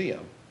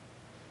museum,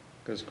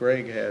 because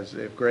Greg has,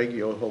 if Greg,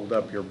 you'll hold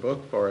up your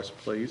book for us,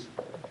 please.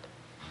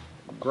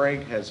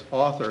 Greg has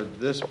authored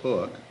this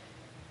book,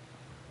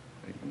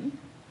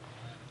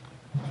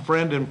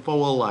 Friend and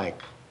Foe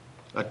Alike,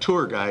 a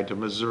tour guide to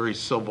Missouri's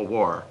Civil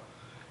War.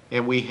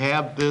 And we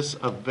have this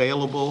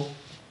available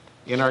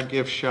in our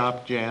gift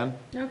shop, Jan,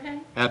 Okay.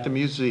 at the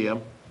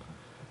museum.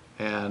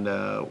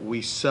 And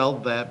we sell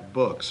that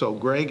book. So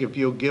Greg, if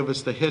you'll give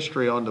us the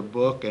history on the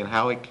book and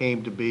how it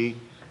came to be.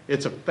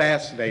 It's a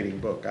fascinating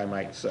book, I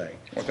might say.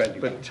 well, thank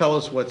you. But tell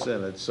us what's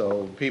in it,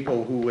 so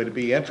people who would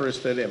be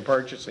interested in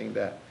purchasing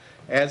that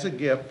as a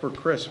gift for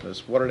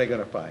Christmas, what are they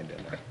gonna find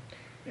in there?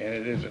 And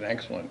it is an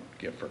excellent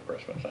gift for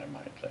Christmas, I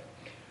might say.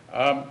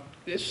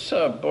 This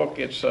book,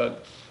 it's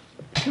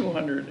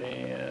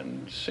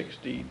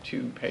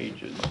 262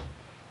 pages,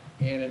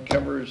 and it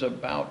covers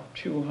about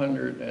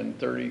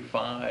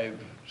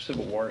 235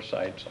 Civil War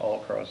sites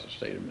all across the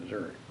state of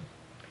Missouri.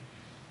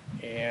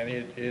 And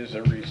it is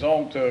a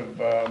result of,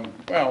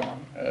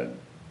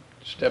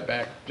 step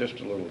back just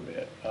a little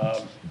bit.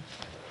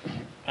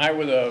 I,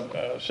 with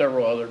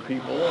several other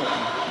people,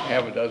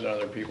 half a dozen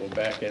other people,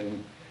 back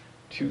in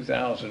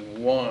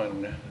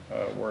 2001,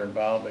 were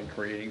involved in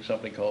creating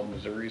something called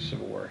Missouri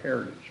Civil War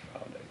Heritage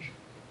Foundation.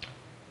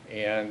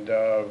 And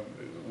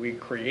we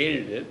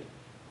created it.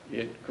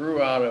 It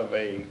grew out of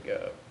a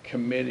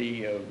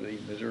committee of the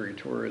Missouri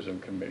Tourism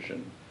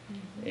Commission.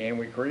 And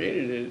we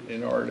created it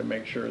in order to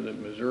make sure that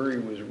Missouri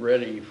was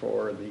ready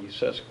for the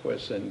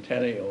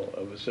sesquicentennial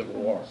of the Civil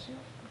War.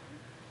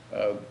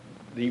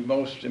 The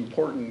most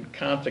important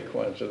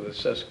consequence of the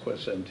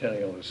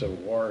sesquicentennial of the Civil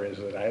War is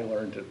that I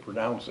learned to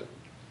pronounce it.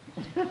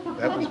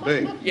 That was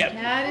big. Yep.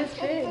 That is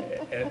big.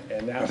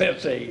 And now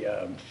that's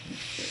a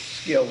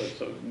skill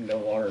that's no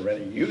longer of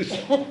any use.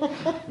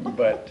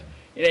 But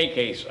in any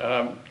case,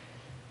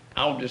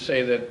 I'll just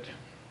say that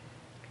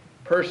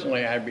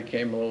personally I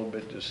became a little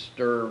bit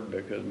disturbed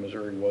because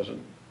Missouri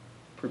wasn't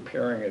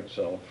preparing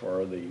itself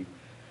for the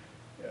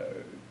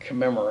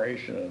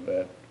commemoration of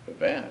that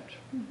event.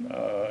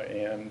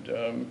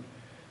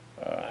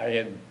 I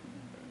had,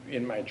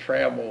 in my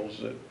travels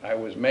that I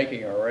was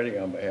making already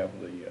on behalf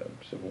of the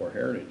Civil War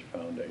Heritage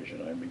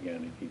Foundation, I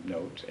began to keep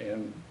notes.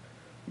 And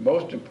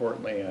most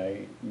importantly,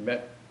 I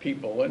met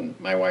people, and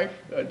my wife,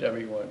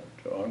 Debbie, went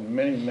on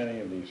many, many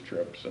of these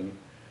trips. And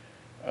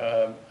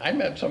I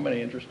met so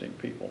many interesting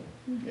people.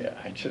 Yeah,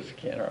 I just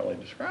can't hardly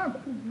describe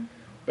it.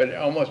 But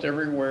almost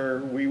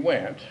everywhere we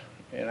went,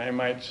 and I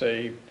might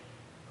say,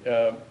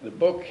 the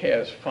book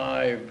has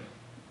 5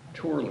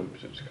 tour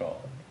loops, it's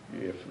called.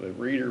 If the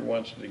reader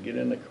wants to get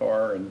in the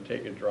car and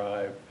take a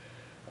drive,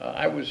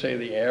 I would say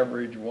the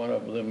average one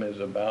of them is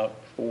about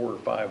 400 or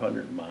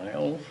 500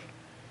 miles.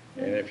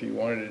 And if you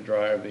wanted to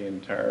drive the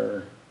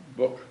entire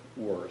book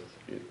worth,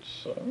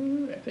 it's,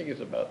 I think it's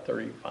about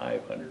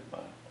 3,500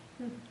 miles.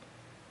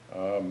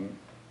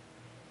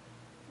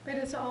 But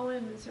it's all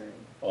in Missouri.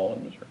 All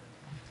in Missouri.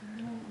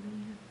 Oh,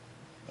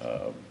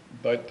 man.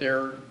 But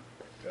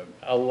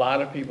a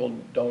lot of people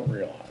don't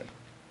realize.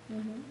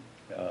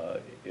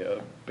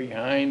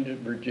 Behind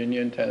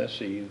Virginia and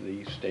Tennessee,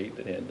 the state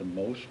that had the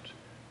most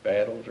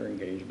battles or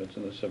engagements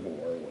in the Civil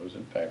War was,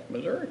 in fact,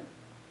 Missouri.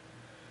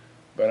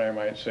 But I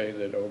might say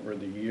that over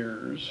the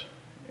years,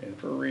 and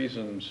for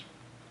reasons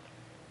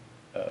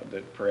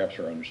that perhaps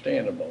are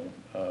understandable,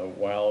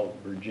 while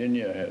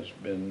Virginia has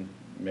been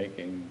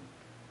making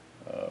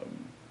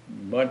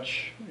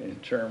much in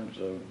terms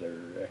of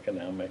their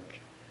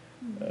economic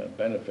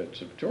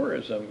benefits of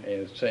tourism,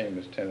 and same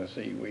as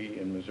Tennessee, we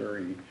in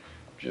Missouri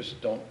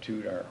just don't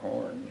toot our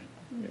horn,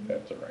 if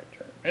that's the right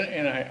term.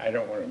 And I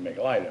don't want to make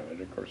light of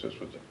it. Of course, this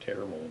was a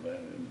terrible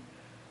event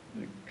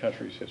in the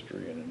country's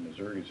history and in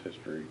Missouri's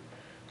history,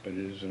 but it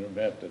is an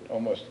event that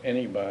almost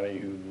anybody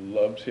who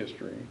loves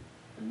history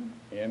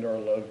and or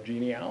loves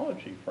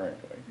genealogy,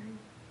 frankly,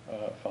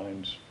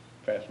 finds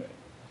fascinating.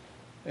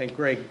 And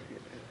Greg,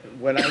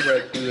 when I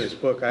read through this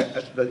book,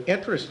 the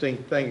interesting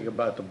thing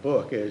about the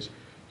book is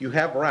you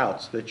have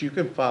routes that you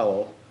can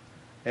follow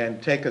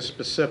and take a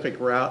specific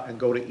route and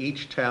go to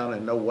each town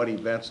and know what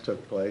events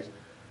took place.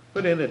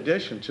 But in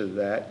addition to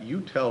that,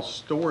 you tell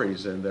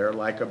stories in there,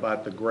 like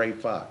about the gray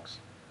fox.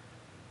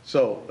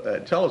 So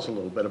tell us a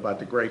little bit about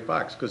the gray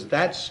fox, because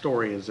that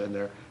story is in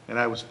there, and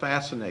I was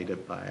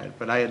fascinated by it,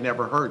 but I had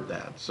never heard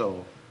that.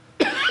 So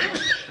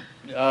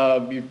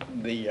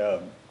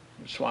The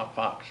swamp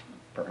fox.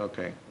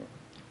 okay.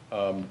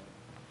 Well,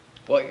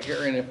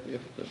 here, and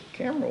if the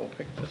camera will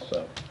pick this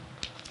up,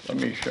 let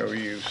me show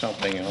you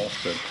something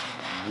else that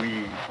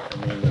the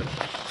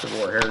Civil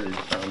War Heritage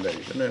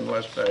Foundation, and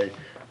lest I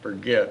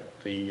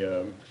forget,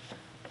 the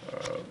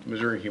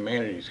Missouri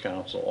Humanities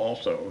Council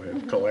also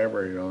have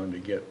collaborated on to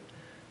get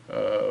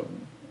the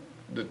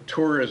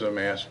tourism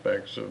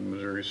aspects of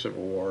Missouri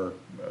Civil War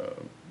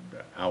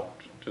out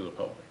to the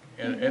public.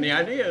 And the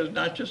idea is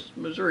not just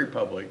Missouri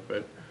public,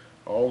 but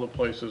all the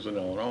places in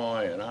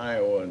Illinois and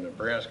Iowa and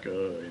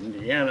Nebraska,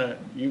 Indiana,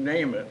 you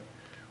name it,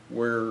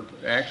 where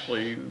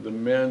actually the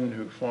men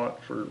who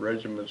fought for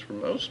regiments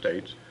from those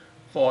states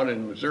fought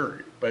in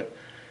Missouri. But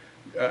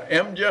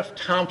M. Jeff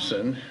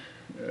Thompson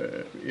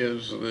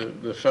is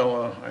the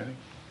fellow, I think,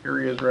 here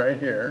he is right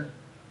here.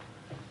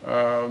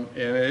 And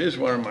it is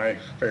one of my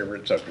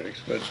favorite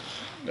subjects, but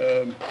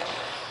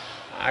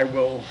I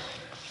will,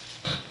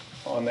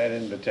 on that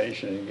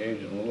invitation,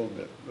 engage in a little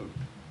bit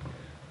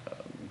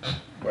of,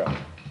 well,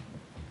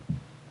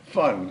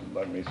 fun,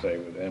 let me say,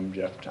 with M.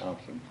 Jeff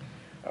Thompson.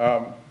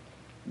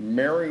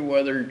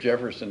 Meriwether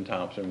Jefferson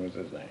Thompson was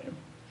his name.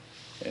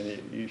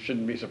 And you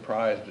shouldn't be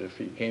surprised if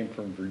he came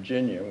from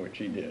Virginia, which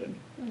he did.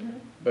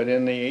 But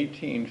in the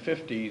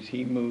 1850s,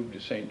 he moved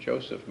to St.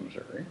 Joseph,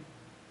 Missouri.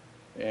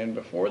 And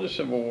before the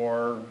Civil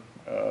War,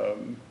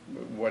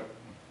 what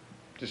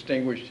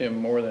distinguished him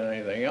more than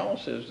anything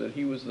else is that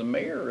he was the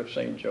mayor of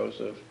St.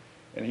 Joseph,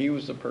 and he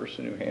was the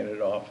person who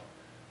handed off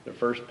the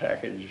first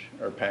package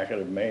or packet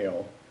of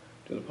mail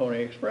to the Pony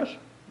Express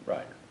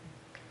rider.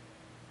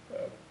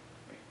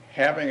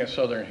 Having a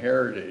Southern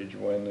heritage,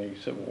 when the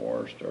Civil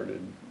War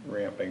started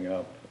ramping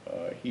up,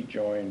 he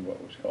joined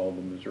what was called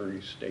the Missouri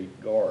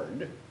State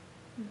Guard,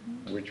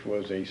 which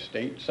was a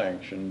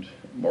state-sanctioned,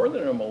 more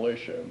than a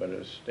militia, but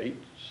a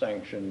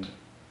state-sanctioned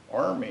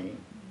army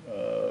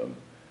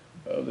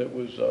that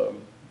was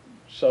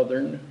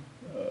Southern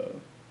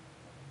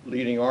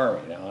leading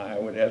army. Now, I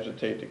would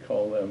hesitate to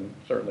call them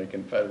certainly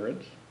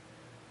Confederates,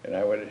 and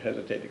I would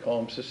hesitate to call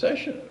them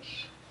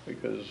secessionists,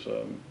 because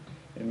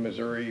in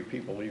Missouri,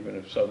 people even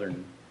of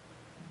Southern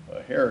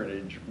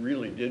heritage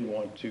really did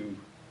want to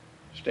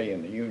stay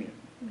in the Union.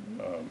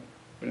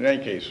 But in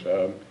any case,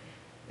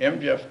 M.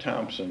 Jeff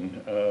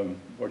Thompson,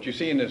 what you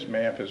see in this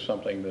map is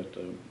something that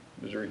the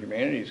Missouri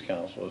Humanities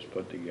Council has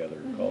put together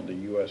called the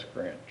U.S.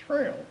 Grant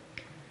Trail.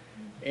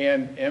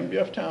 And M.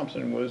 Jeff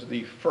Thompson was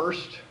the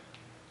first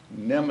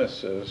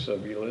nemesis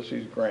of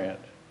Ulysses Grant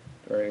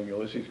during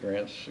Ulysses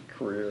Grant's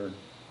career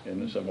in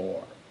the Civil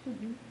War.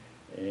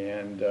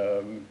 And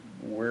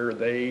where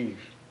they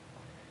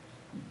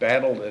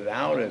battled it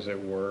out, as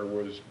it were,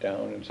 was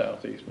down in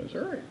southeast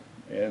Missouri.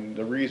 And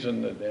the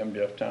reason that M.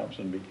 Jeff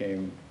Thompson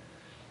became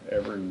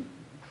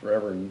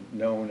forever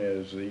known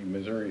as the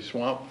Missouri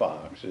Swamp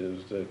Fox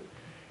is that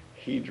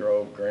he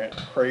drove Grant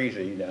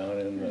crazy down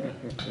in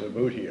the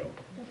boot heel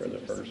for the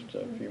first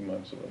few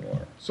months of the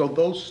war. So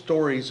those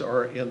stories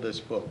are in this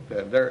book.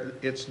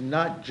 It's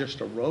not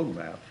just a road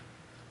map.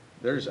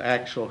 There's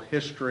actual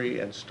history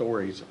and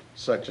stories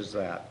such as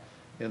that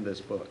in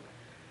this book.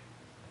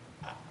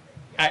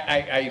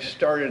 I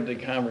started the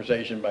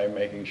conversation by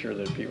making sure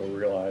that people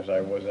realize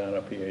I was on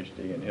a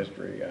PhD in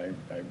history.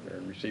 I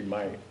received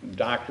my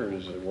doctorate,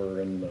 as it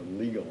were, in the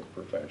legal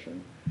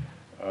profession.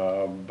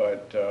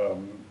 But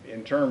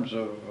in terms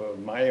of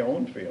my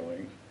own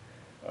feelings,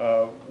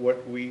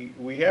 what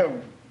we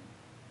have,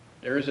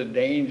 there is a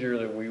danger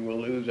that we will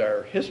lose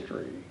our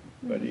history,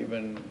 but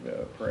even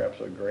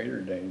perhaps a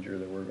greater danger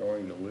that we're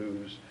going to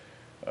lose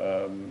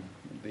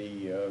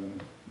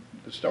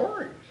the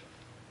stories.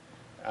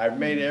 I've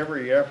made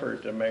every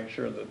effort to make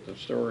sure that the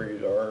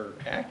stories are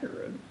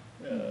accurate,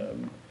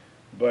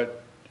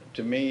 but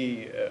to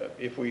me,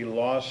 if we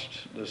lost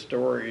the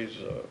stories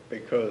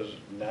because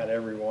not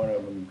every one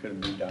of them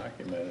could be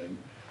documented,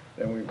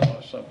 then we've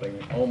lost something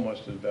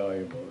almost as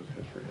valuable as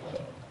history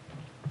itself.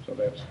 So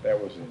that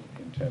was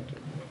the intent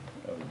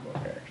of the book,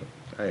 actually.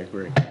 I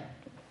agree.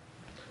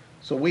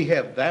 So we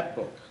have that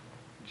book,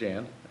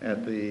 Jan,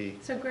 at the...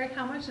 So Greg,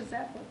 how much is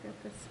that book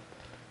at this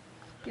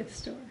gift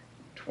store?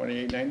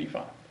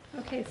 $28.95.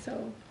 Okay,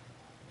 so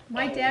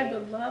my dad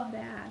would love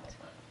that.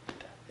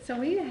 So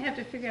we have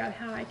to figure out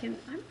how I'm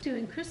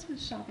doing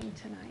Christmas shopping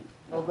tonight.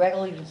 Well, Greg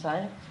will even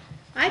sign it.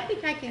 I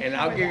think I can And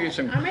cover I'll give you that.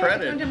 some I might have to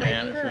credit, go into my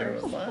Dan, if you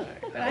purse, would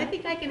like. but I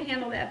think I can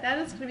handle that. That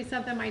is going to be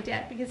something my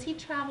dad, because he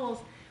travels.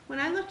 When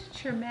I looked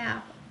at your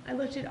map, I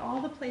looked at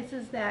all the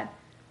places that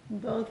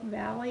both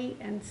Valley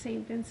and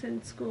St.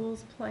 Vincent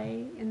schools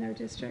play in their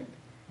district.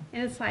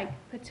 And it's like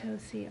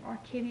Potosi,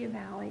 Arcadia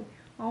Valley,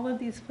 all of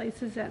these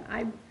places that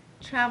I've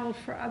traveled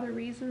for other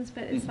reasons,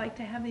 but it's like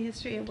to have the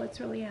history of what's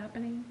really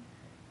happening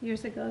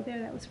years ago there.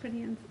 That was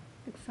pretty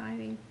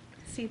exciting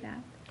to see that.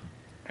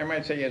 I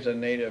might say, as a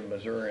native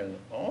Missourian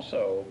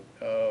also,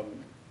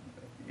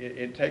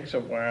 it takes a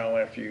while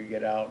after you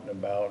get out and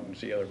about and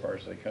see other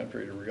parts of the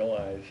country to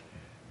realize,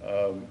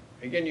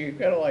 again, you've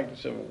got to like the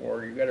Civil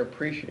War, you've got to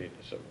appreciate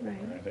the Civil War.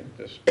 Right. I think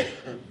this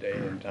day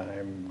and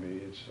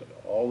time, it's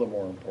all the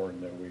more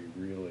important that we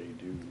really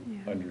do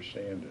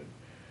understand it.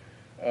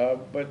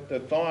 But the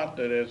thought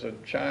that as a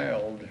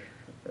child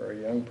or a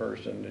young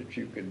person that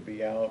you could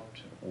be out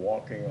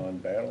walking on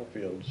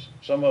battlefields,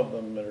 some of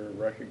them that are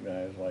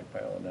recognized like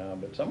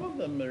Palanah, but some of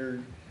them that are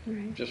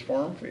just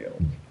farm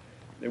fields,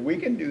 that we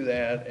can do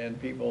that,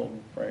 and people,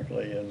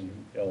 frankly, in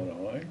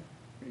Illinois,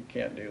 you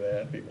can't do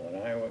that. People in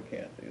Iowa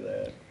can't do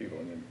that. People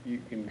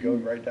you can go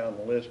right down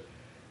the list.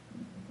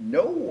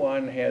 No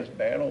one has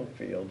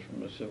battlefields from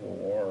the Civil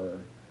War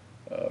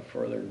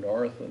further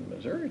north than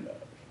Missouri does.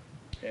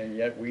 And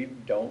yet we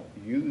don't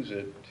use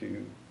it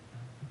to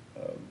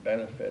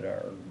benefit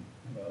our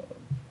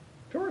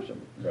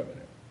tourism revenue.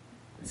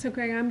 So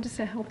Greg, I'm just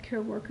a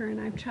healthcare worker and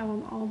I've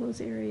traveled all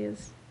those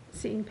areas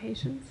seeing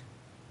patients.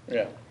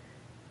 Yeah.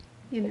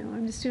 You know,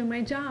 I'm just doing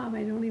my job.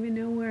 I don't even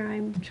know where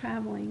I'm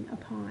traveling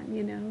upon,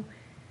 you know.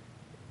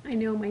 I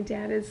know my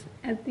dad is,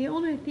 as the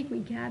older I think we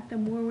get, the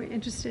more we're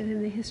interested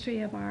in the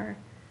history of our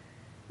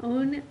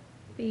own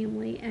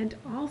family and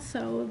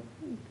also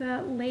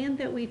the land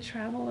that we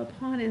travel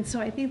upon. And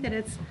so I think that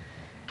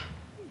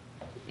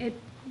it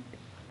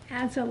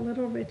adds a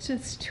little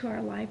richness to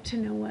our life to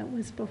know what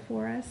was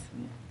before us,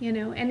 you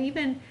know. And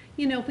even,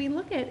 you know, if we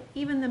look at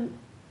even the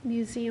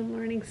Museum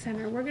Learning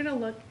Center, we're going to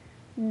look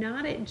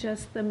not at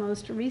just the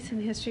most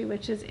recent history,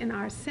 which is in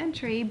our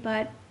century,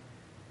 but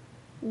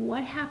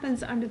what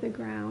happens under the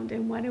ground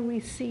and what are we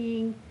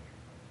seeing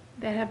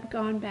that have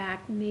gone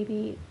back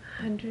maybe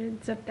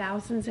hundreds of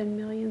thousands and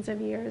millions of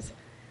years.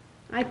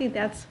 I think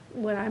that's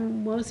what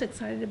I'm most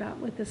excited about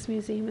with this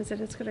museum, is that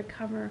it's going to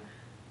cover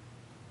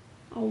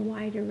a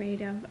wide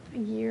array of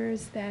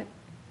years that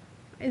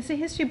is a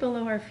history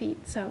below our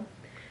feet. So,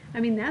 I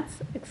mean,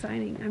 that's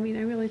exciting. I mean,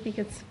 I really think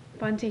it's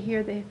fun to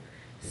hear the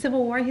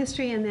Civil War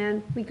history, and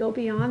then we go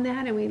beyond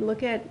that and we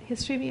look at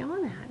history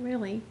beyond that,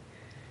 really.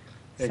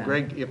 And So.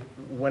 Greg,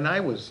 when I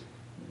was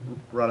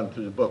running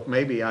through the book,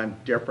 maybe I'm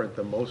different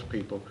than most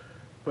people,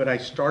 but I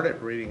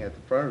started reading at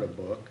the front of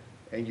the book,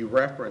 and you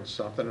referenced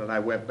something, and I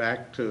went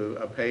back to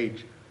a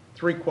page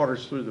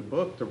 3/4 through the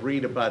book to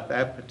read about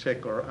that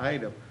particular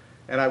item.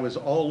 And I was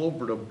all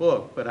over the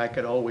book, but I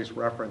could always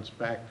reference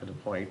back to the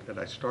point that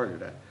I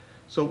started at.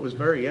 So it was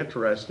very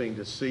interesting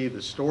to see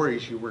the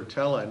stories you were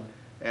telling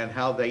and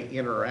how they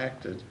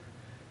interacted,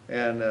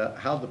 and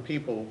how the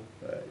people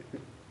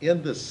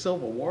in the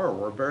Civil War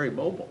were very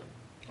mobile.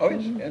 Oh,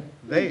 yes.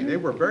 They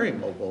were very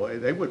mobile.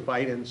 They would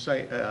fight in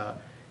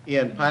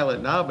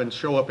Pilot Knob and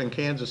show up in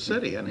Kansas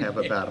City and have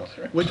a battle,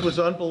 which was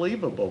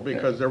unbelievable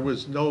because there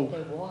was no.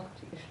 They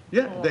walked.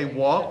 Yeah, they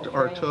walked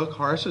or took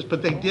horses,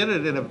 but they did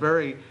it in a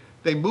very.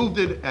 They moved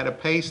it at a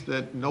pace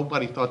that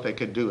nobody thought they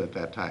could do at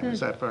that time.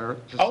 Is that fair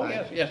to say? Oh,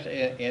 yes,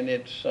 and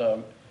it's,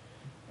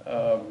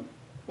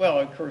 well,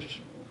 of course,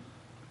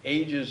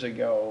 ages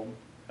ago,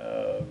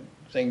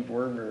 things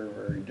were very,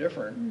 very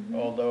different,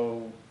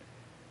 although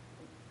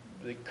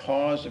the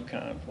cause of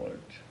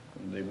conflict,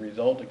 the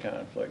result of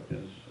conflict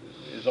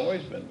has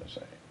always been the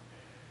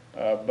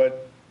same.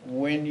 But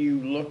when you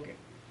look,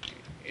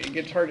 it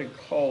gets hard to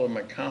call them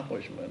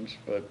accomplishments,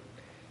 but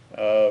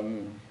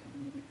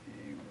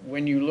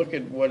when you look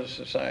at what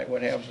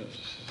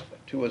happens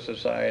to a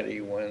society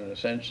when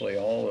essentially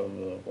all of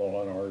the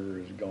law and order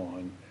is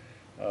gone,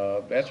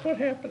 that's what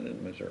happened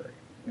in Missouri.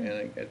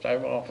 And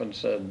I've often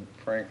said,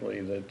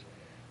 frankly, that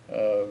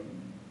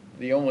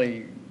the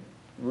only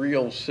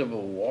real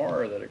civil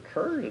war that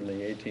occurred in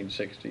the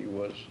 1860s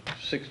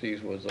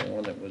was the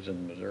one that was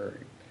in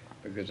Missouri,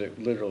 because it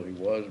literally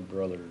was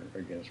brother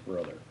against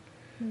brother.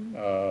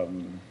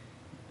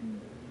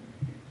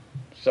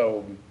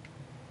 So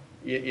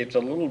it's a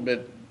little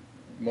bit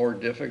more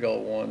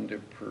difficult one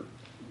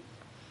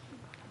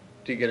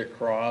to get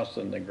across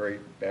than the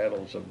great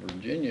battles of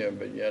Virginia,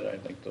 but yet I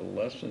think the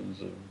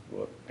lessons of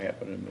what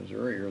happened in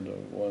Missouri are the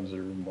ones that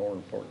are more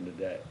important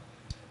today.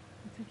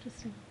 That's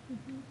interesting.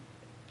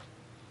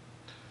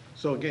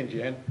 So again,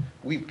 Jan,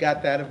 we've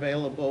got that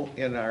available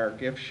in our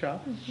gift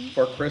shop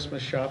for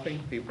Christmas shopping.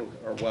 People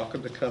are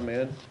welcome to come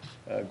in.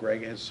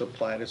 Greg has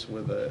supplied us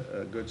with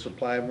a good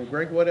supply of them.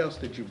 Greg, what else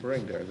did you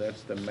bring there?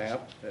 That's the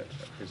map.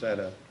 Is that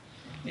a?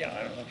 Yeah,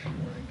 I don't know if you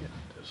want to get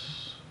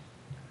this.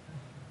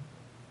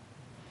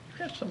 You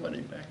got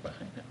somebody back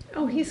behind that.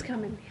 Oh, he's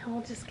coming.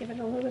 He'll just give it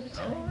a little bit of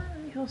time.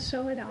 He'll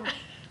show it off.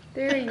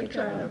 There you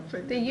go.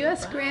 The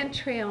U.S. Grant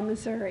Trail,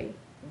 Missouri.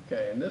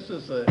 Okay, and this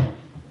is the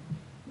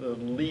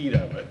lead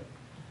of it.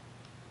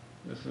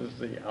 This is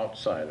the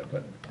outside of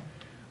it.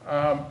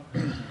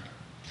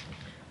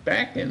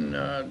 Back in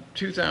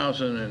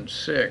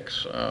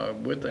 2006,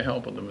 with the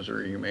help of the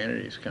Missouri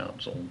Humanities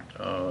Council,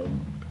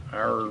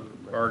 our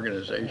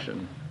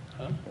organization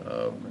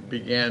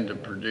began to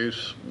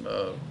produce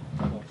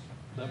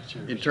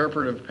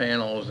interpretive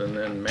panels and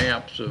then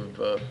maps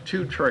of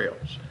 2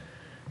 trails.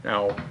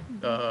 Now,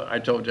 I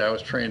told you I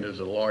was trained as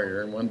a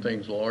lawyer, and one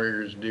thing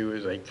lawyers do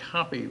is they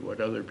copy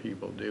what other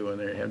people do, and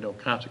they have no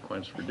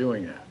consequence for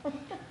doing that.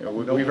 You know,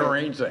 we've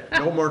arranged that.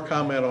 No more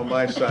comment on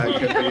my side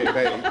can be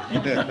made.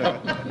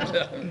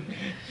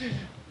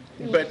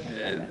 But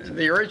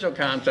the original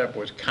concept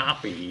was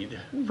copied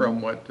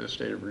from what the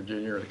state of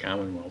Virginia or the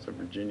Commonwealth of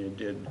Virginia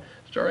did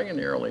starting in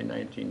the early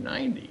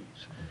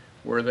 1990s,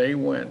 where they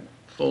went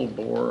full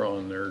bore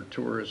on their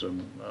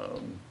tourism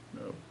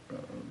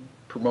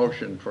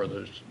promotion for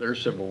their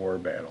Civil War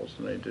battles,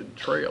 and they did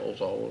trails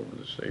all over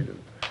the state of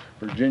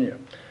Virginia.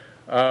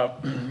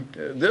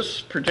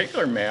 This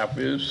particular map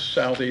is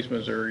southeast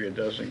Missouri. It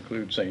does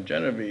include St.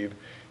 Genevieve,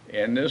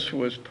 and this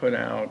was put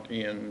out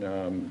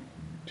in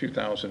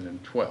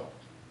 2012.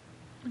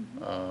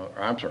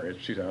 I'm sorry,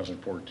 it's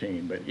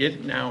 2014, but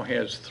it now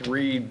has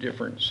 3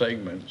 different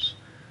segments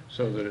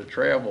so that a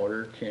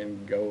traveler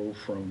can go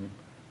from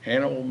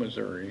Hannibal,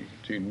 Missouri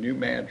to New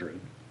Madrid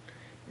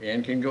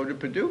and can go to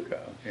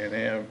Paducah and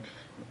have,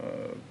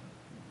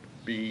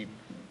 be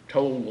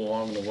told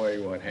along the way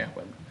what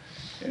happened.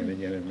 And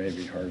again, it may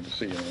be hard to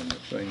see on the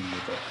thing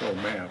with a full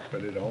map,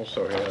 but it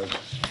also has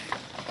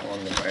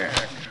on the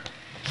back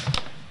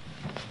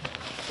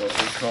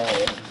what we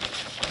call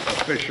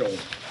official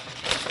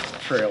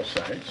trail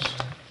sites.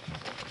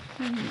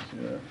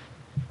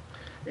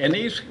 And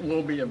these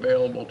will be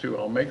available too.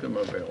 I'll make them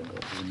available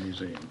to the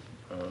museum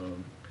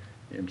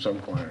in some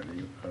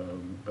quantity.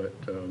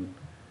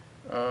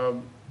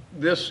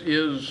 This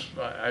is,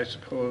 I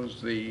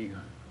suppose, the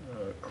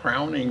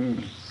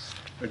crowning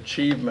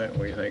achievement,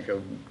 we think,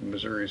 of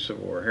Missouri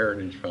Civil War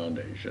Heritage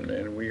Foundation.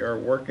 And we are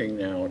working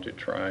now to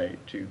try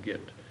to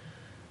get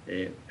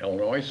an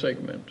Illinois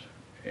segment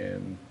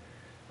and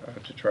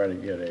to try to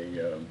get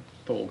a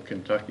full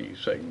Kentucky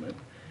segment,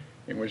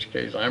 in which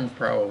case I'm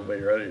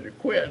probably ready to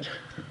quit.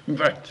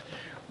 But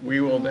we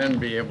will then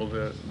be able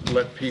to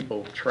let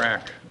people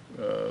track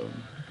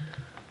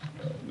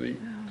the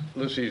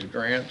Ulysses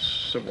Grant's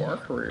Civil War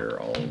career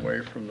all the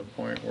way from the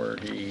point where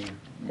he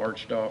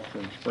marched off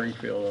from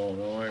Springfield,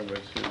 Illinois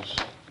with his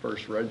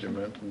 1st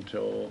Regiment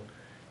until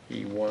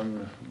he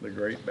won the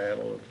great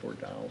battle of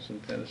Fort Dallas in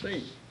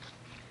Tennessee.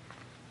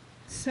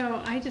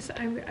 So I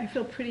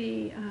feel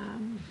pretty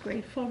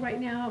grateful right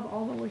now of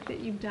all the work that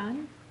you've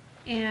done.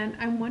 And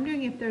I'm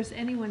wondering if there's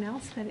anyone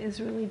else that is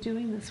really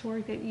doing this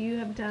work, that you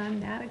have done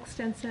that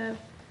extensive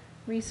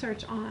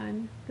research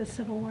on the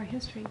Civil War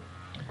history.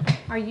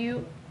 Are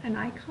you an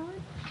icon?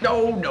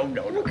 No.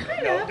 Well,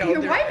 kind of.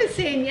 Your wife is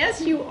saying,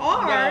 yes, you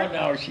are.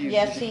 No, she's.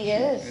 Yes, he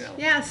is.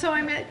 Yeah, so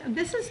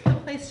this is the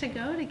place to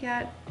go to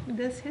get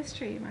this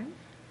history, right?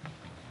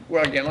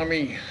 Well, again, let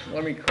me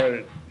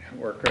credit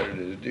where credit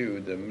is due.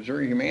 The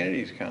Missouri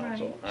Humanities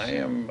Council, Right, I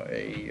sure. am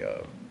a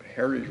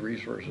Heritage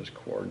Resources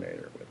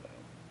Coordinator with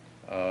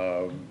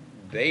them.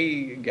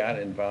 They got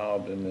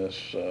involved in this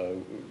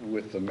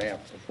with the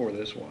map before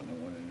this one, the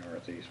one in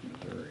Northeast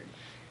Missouri.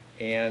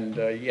 And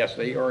yes,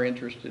 they are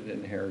interested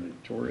in heritage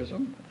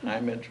tourism.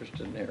 I'm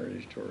interested in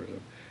heritage tourism.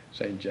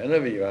 St.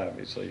 Genevieve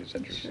obviously is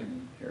interested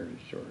in heritage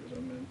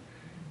tourism.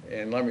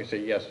 And let me say,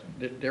 yes,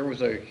 there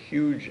was a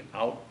huge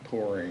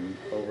outpouring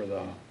over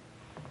the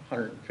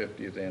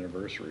 150th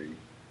anniversary,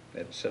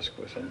 that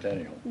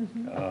sesquicentennial,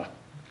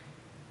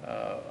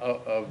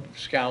 of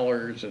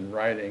scholars and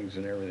writings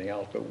and everything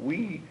else. But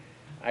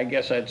I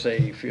guess I'd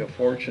say, feel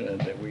fortunate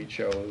that we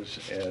chose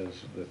as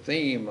the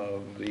theme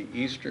of the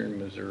Eastern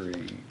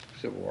Missouri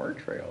Civil War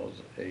Trails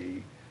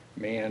a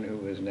man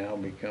who is now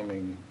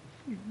becoming,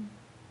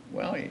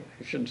 well, I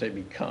shouldn't say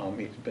become,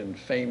 he's been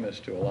famous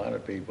to a lot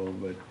of people,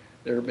 but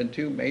there have been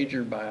 2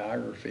 major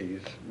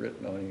biographies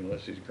written on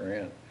Ulysses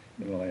Grant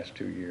in the last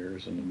 2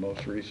 years, and the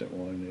most recent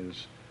one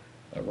is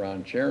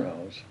Ron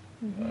Chernow's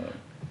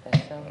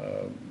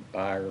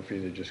biography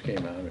that just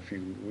came out a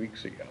few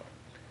weeks ago.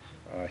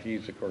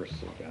 He's, of course,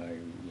 the guy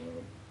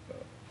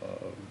who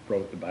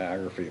wrote the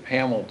biography of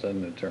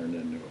Hamilton that turned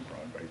into a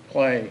Broadway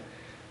play.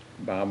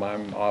 Bob,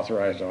 I'm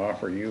authorized to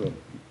offer you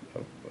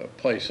a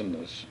place in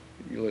this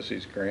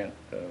Ulysses Grant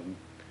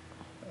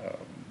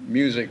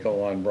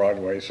musical on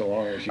Broadway, so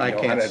long as you know I how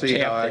to can't see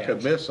tap how I dance.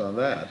 could miss on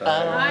that.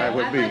 I'd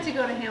would like be, to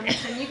go to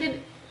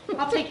Hamilton.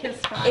 I'll take his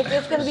spot.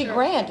 It's going to be Sure.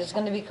 Grant, it's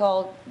going to be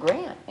called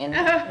Grant, and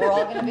we're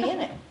all going to be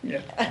in it.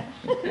 Yeah.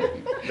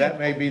 that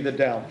may be the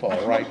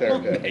downfall right there,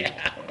 Debbie.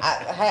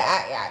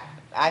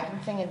 I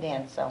can sing and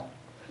dance, so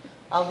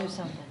I'll do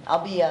something.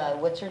 I'll be,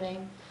 what's her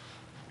name?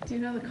 Do you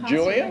know the costume?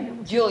 Julia? by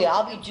Hamilton? Julia,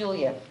 I'll be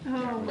Julia,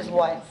 Oh, his my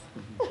wife.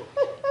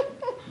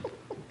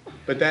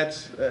 But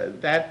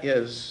that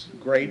is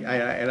great,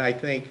 and I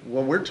think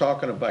when we're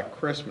talking about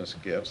Christmas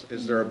gifts,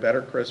 is there a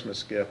better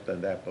Christmas gift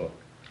than that book?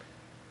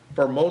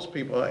 For most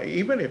people,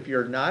 even if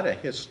you're not a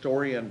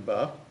historian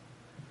buff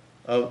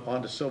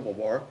on the Civil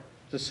War,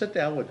 to sit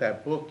down with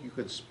that book, you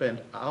could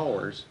spend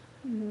hours.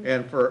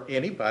 And for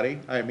anybody,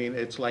 I mean,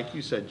 it's like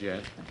you said,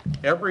 Jen,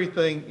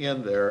 everything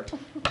in there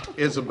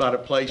is about a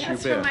place That's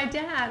you've for been. my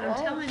dad. I'm Right.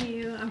 telling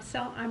you,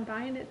 I'm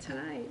buying it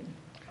tonight.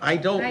 I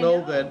don't I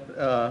know know.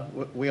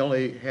 that we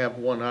only have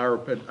 1 hour,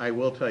 but I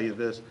will tell you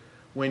this.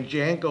 When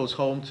Jan goes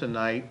home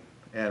tonight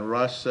and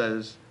Russ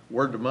says,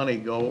 "Where'd the money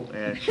go?"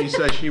 and she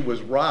says she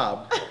was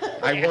robbed,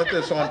 I want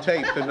this on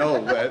tape to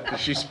know that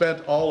she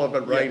spent all of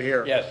it right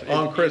here Yes,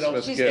 on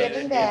Christmas She's gifts.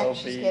 giving back, It'll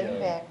she's be, giving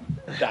back.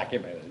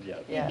 Documented, yes.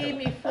 Yeah. He gave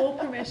me full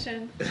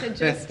permission to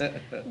just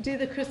do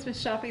the Christmas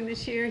shopping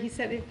this year. He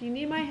said, if you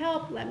need my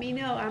help, let me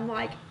know. I'm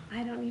like,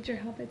 I don't need your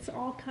help. It's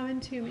all coming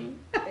to me.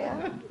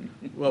 Yeah.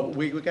 Well,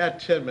 we got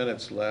 10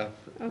 minutes left.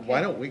 Okay.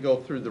 Why don't we go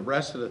through the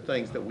rest of the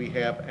things that we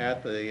have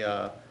at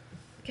the,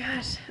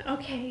 Gosh,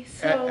 okay,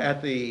 so.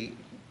 at the,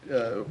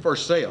 for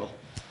sale,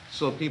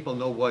 so people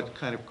know what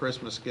kind of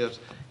Christmas gifts,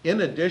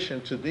 in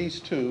addition to these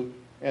 2,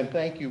 and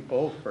thank you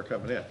both for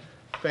coming in.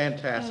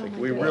 Fantastic. Oh, my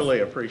We goodness. really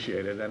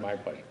appreciate it. And My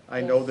pleasure.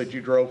 I know Yes. that you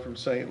drove from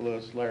St.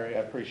 Louis, Larry. I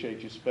appreciate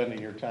you spending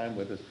your time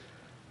with us.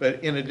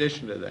 But in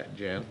addition to that,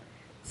 Jan,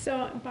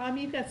 So, Bob,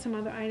 you've got some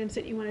other items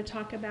that you want to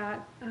talk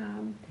about.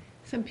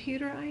 some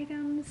pewter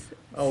items.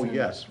 Oh, some-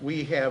 yes,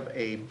 we have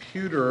a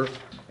pewter,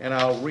 and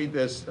I'll read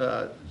this.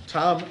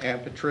 Tom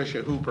and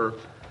Patricia Hooper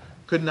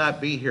could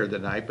not be here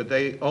tonight, but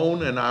they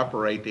own and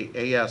operate the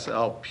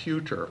ASL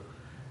Pewter,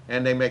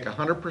 and they make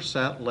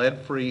 100%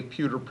 lead-free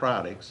pewter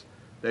products.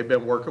 They've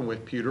been working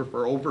with pewter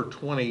for over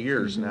 20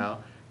 years now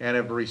and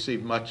have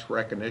received much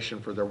recognition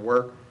for their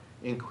work.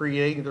 In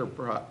creating their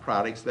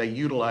products, they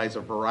utilize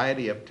a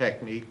variety of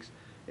techniques,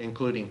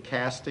 including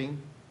casting,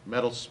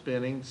 metal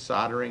spinning,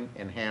 soldering,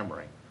 and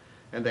hammering.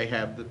 And they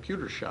have the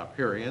pewter shop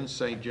here in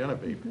St.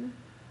 Genevieve.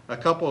 A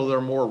couple of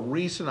their more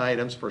recent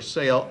items for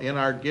sale in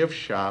our gift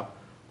shop.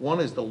 One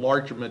is the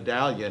large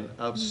medallion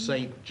of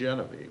St.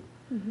 Genevieve,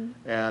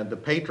 and the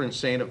patron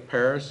saint of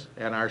Paris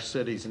and our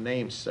city's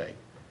namesake.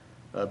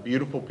 A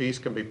beautiful piece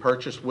can be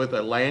purchased with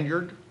a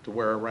lanyard to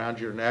wear around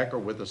your neck or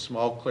with a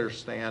small clear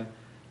stand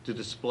to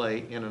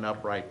display in an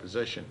upright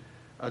position.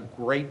 A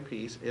great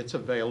piece. It's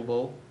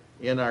available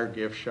in our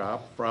gift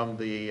shop from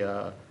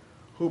the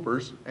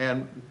Hoopers.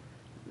 And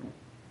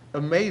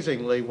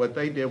amazingly, what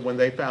they did when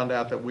they found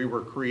out that we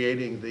were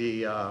creating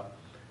the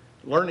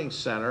Learning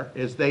Center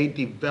is they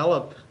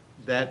developed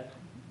that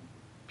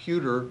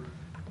pewter,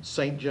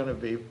 St.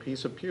 Genevieve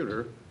piece of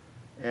pewter,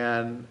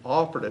 and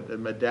offered it, the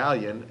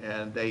medallion,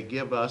 and they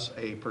give us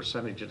a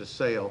percentage of the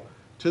sale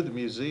to the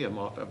museum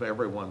off of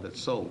everyone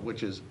that's sold,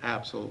 which is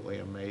absolutely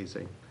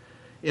amazing.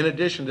 In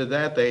addition to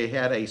that, they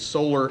had a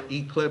solar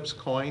eclipse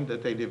coin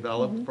that they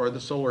developed for the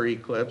solar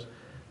eclipse.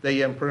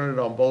 They imprinted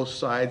on both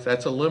sides.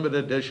 That's a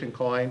limited edition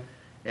coin,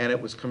 and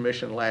it was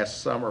commissioned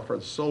last summer for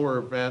the solar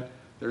event.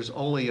 There's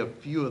only a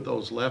few of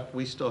those left.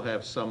 We still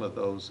have some of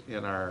those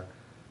in our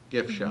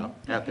gift shop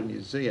at the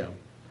museum.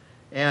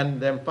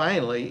 And then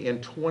finally,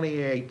 in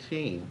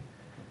 2018,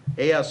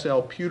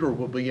 ASL Pewter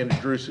will be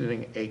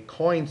introducing a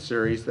coin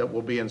series that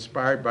will be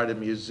inspired by the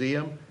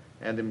museum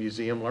and the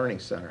Museum Learning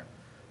Center.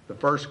 The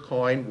first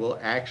coin will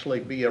actually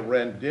be a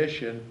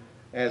rendition,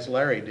 as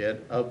Larry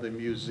did, of the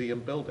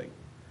museum building.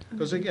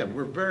 Because again,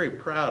 we're very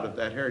proud of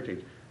that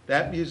heritage.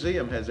 That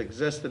museum has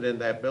existed in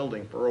that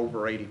building for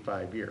over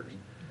 85 years.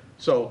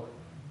 So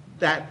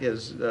that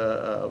is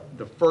the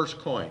first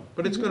coin.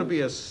 But it's going to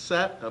be a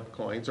set of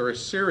coins, or a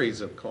series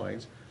of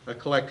coins, a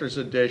collector's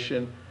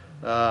edition.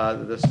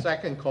 The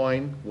second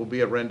coin will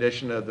be a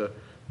rendition of the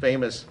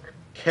famous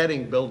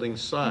Ketting building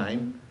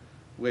sign,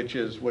 which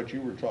is what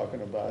you were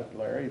talking about,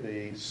 Larry.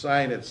 The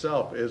sign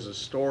itself is a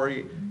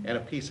story and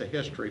a piece of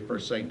history for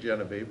St.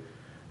 Genevieve.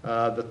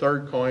 The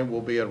third coin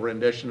will be a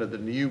rendition of the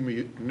new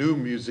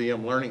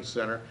Museum Learning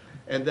Center,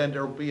 and then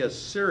there will be a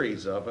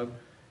series of them,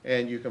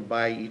 and you can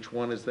buy each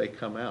one as they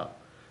come out.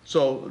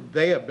 So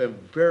they have been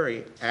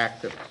very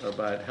active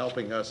about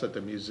helping us at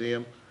the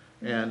museum,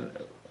 and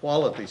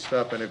quality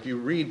stuff. And if you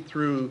read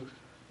through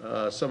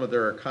some of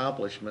their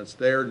accomplishments,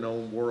 they're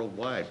known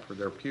worldwide for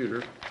their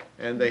pewter,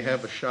 and they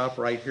have a shop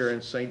right here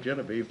in St.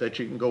 Genevieve that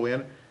you can go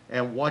in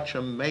and watch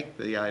them make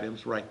the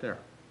items right there.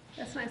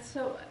 That's nice.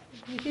 So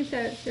you think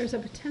that there's a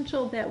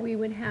potential that we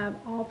would have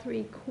all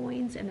three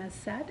coins in a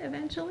set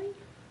eventually?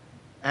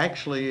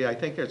 Actually, I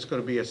think it's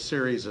going to be a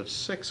series of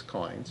 6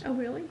 coins, Oh,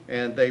 really?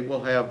 and they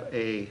will have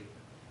a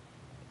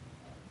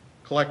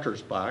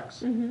collector's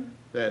box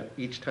that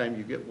each time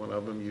you get one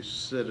of them, you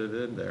sit it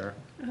in there,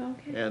 Oh,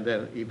 okay. and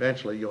then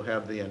eventually you'll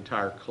have the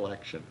entire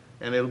collection.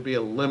 And it'll be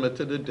a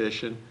limited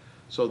edition,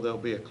 so there'll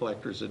be a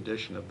collector's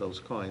edition of those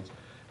coins.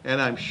 And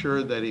I'm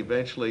sure that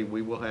eventually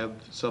we will have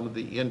some of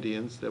the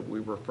Indians that we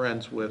were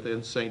friends with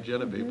in St.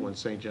 Genevieve when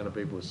St.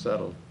 Genevieve was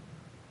settled.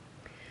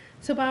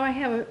 So Bob, I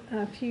have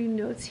a few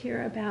notes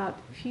here about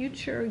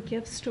future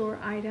gift store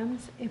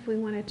items, if we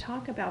want to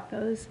talk about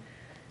those.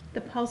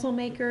 The puzzle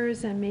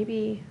makers and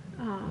maybe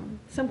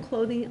some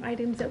clothing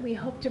items that we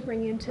hope to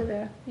bring into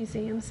the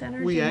museum center.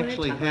 Do We you wanna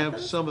actually talk about have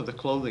those? some of the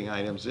clothing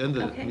items in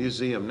the Okay.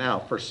 museum now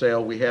for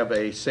sale. We have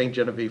a St.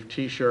 Genevieve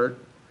t-shirt.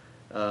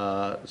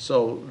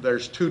 So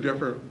there's 2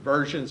 different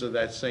versions of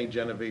that St.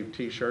 Genevieve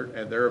t-shirt,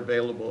 and they're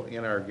available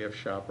in our gift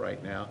shop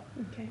right now.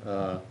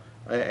 Okay.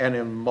 And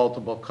in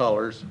multiple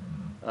colors.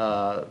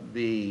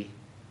 The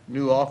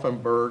New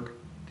Offenburg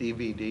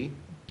DVD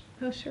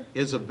Oh, sure.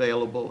 is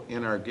available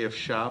in our gift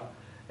shop,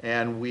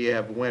 and we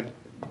have went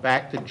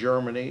back to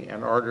Germany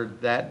and ordered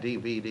that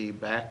DVD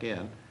back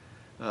in.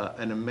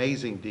 An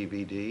amazing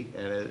DVD,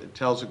 and it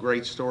tells a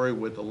great story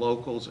with the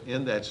locals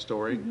in that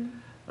story.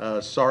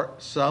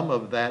 Some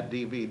of that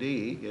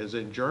DVD is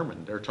in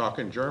German. They're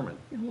talking German.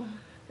 Oh, wow.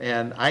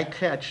 And I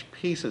catch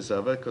pieces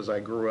of it because I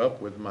grew up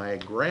with my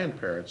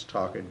grandparents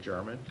talking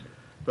German.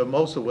 But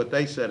most of what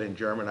they said in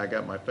German, I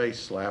got my face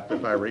slapped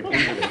if I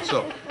repeated it.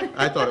 So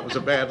I thought it was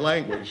a bad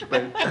language.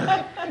 But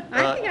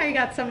I think I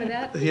got some of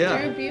that yeah.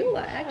 through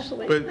Beulah,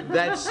 actually. But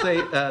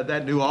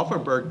that New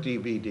Offenburg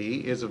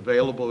DVD is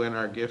available in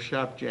our gift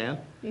shop, Jan.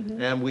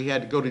 And we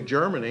had to go to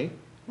Germany,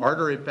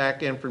 order it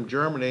back in from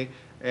Germany,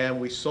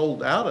 and we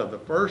sold out of the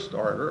first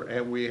order,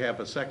 and we have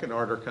a second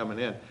order coming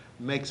in.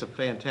 Makes a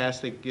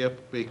fantastic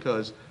gift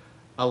because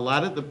a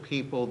lot of the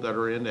people that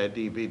are in that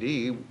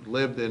DVD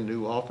lived in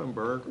New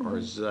Offenburg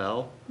or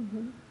Zell.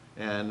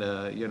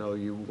 And, you know,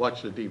 you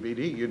watch the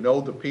DVD, you know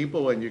the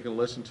people and you can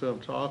listen to them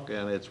talk,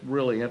 and it's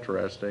really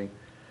interesting.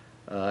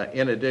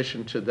 In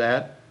addition to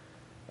that,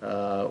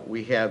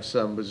 we have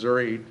some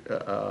Missouri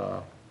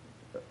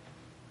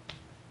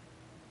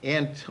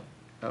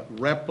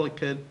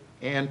replicate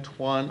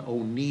Antoine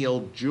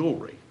O'Neill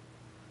jewelry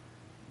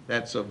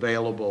that's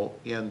available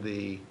in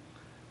the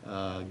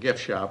gift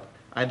shop.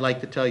 I'd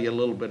like to tell you a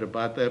little bit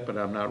about that, but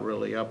I'm not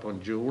really up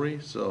on jewelry,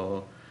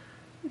 so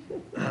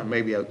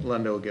maybe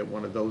Glenda will get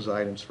one of those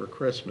items for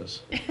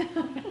Christmas.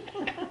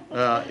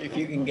 If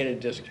you can get a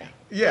discount.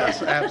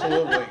 Yes,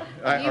 absolutely. You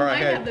might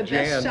have the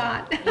best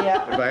shot.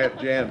 Yeah. If I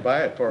have Jan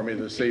buy it for me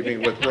this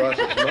evening with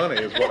Russ's money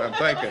is what I'm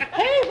thinking.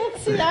 Hey,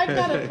 let's see, I've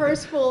got a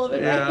purse full of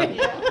it right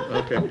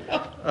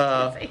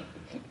Yeah, okay.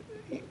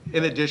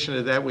 In addition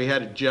to that, we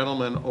had a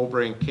gentleman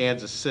over in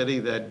Kansas City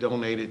that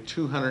donated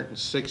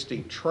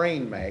 260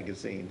 Train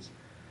magazines.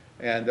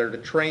 And they're the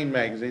Train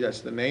magazine,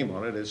 that's the name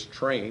on it, is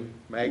Train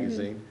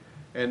magazine.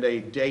 And they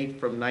date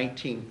from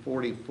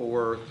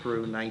 1944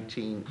 through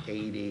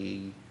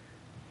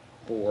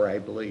 1984, I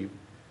believe.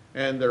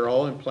 And they're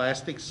all in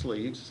plastic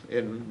sleeves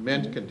in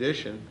mint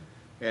condition.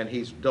 And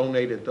he's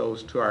donated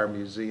those to our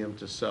museum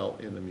to sell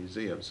in the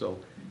museum. So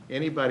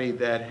anybody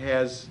that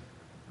has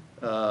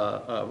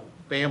a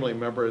family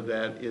member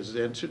that is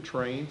into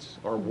trains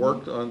or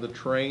worked on the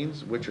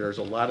trains, which there's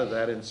a lot of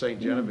that in St.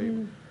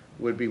 Genevieve,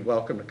 would be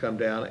welcome to come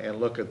down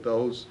and look at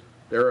those.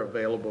 They're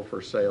available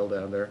for sale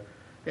down there.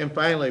 And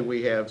finally,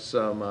 we have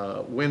some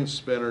wind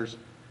spinners.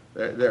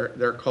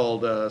 They're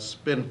called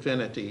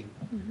Spinfinity,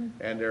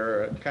 and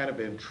they're a kind of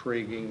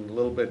intriguing, a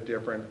little bit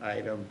different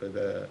item,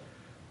 but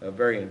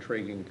very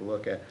intriguing to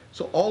look at.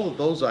 So all of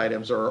those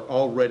items are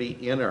already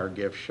in our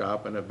gift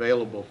shop and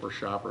available for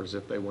shoppers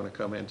if they want to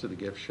come into the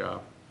gift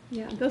shop.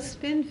 Yeah, those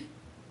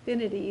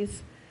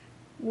Spinfinities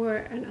were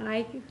an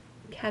eye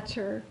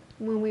catcher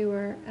when we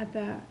were at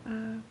the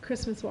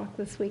Christmas walk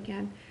this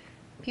weekend.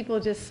 People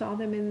just saw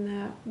them in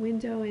the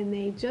window and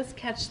they just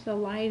catch the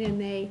light, and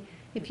they,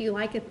 if you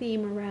like a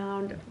theme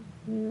around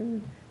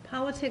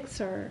politics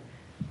or,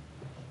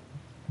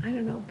 I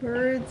don't know,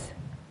 birds,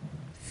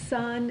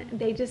 sun,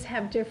 they just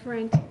have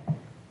different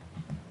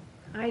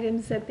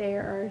items that they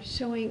are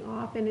showing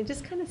off, and it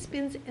just kind of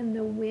spins in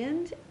the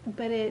wind,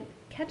 but it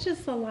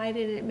catches the light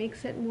and it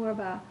makes it more of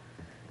a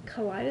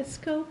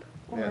kaleidoscope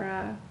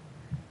or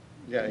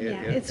Yeah.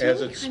 it's As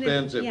really it kind of-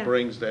 spins, it yeah.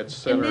 brings that And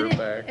center then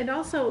back. it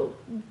also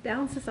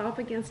bounces off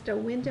against a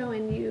window,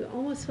 and you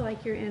almost feel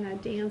like you're in a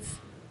dance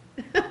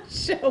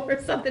show or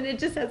something. It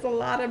just has a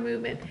lot of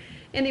movement.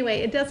 Anyway,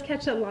 it does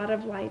catch a lot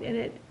of light, and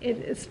it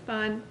is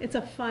fun. It's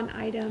a fun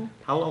item.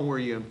 How long were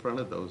you in front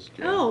of those,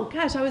 Jan? Oh,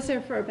 gosh, I was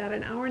there for about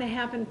an hour and a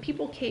half, and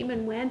people came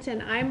and went,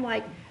 and I'm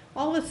like,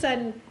 all of a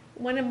sudden,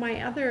 one of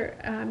my other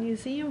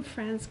museum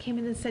friends came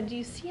in and said, "Do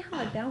you see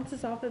how it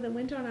bounces off of the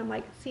window?" And I'm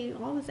like, seeing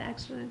all this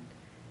action.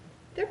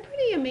 They're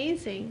pretty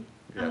amazing.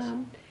 Yes.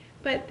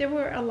 But there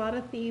were a lot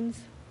of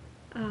themes,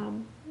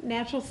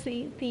 natural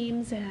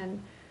themes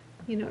and,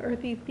 you know,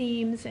 earthy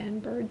themes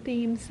and bird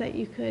themes that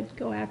you could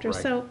go after.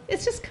 Right. So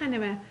it's just kind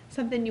of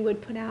something you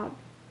would put out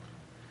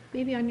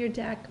maybe on your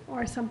deck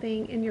or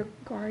something in your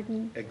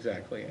garden.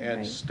 Exactly, and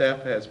Right.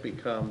 Steph has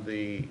become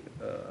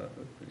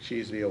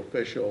she's the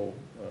official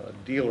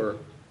dealer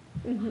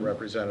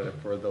representative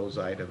for those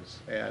items.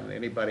 And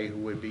anybody who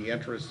would be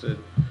interested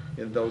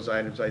in those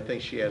items, I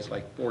think she has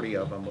like 40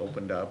 of them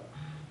opened up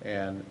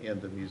and in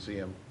the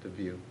museum to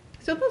view.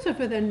 So those are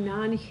for the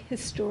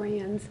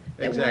non-historians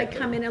that want to Exactly.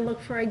 come in and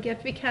look for a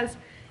gift, because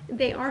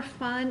they are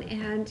fun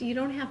and you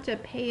don't have to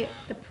pay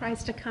the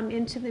price to come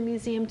into the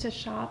museum to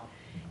shop.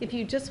 If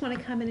you just want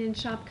to come in and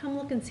shop, come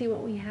look and see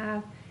what we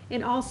have.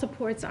 It all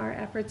supports our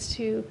efforts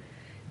to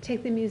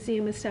take the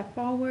museum a step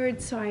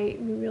forward. So we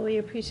really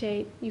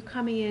appreciate you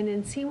coming in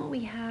and seeing what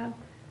we have,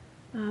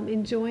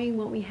 enjoying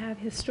what we have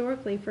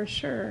historically for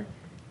sure,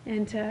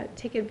 and to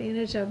take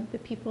advantage of the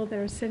people that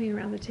are sitting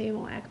around the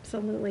table,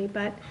 absolutely.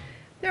 But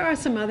there are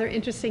some other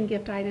interesting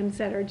gift items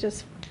that are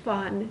just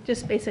fun,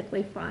 just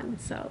basically fun.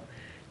 So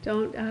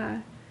don't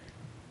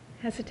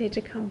hesitate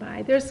to come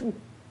by.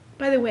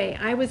 By the way,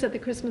 I was at the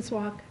Christmas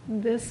walk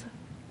this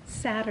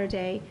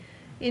Saturday,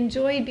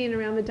 enjoyed being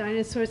around the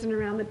dinosaurs and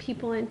around the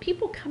people, and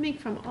people coming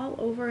from all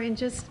over and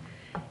just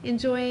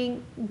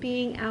enjoying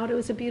being out. It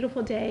was a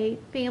beautiful day.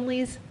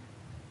 Families,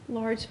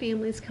 large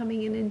families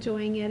coming in,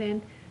 enjoying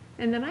it.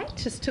 And then I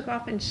just took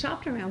off and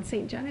shopped around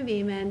St.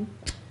 Genevieve and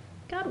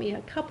got me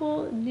a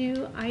couple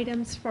new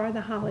items for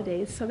the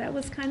holidays. So that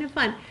was kind of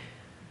fun.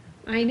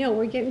 I know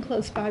we're getting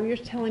close, Bob. You're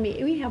telling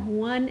me we have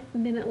 1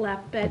 minute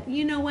left, but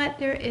you know what?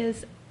 There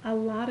is a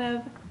lot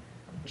of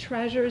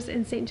treasures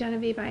in St.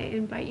 Genevieve. I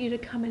invite you to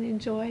come and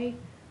enjoy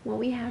what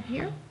we have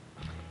here.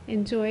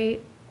 Enjoy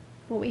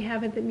what we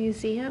have at the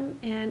museum.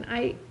 And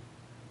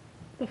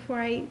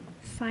before I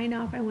sign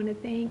off, I want to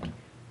thank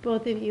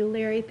both of you.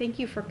 Larry, thank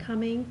you for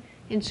coming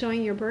and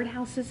showing your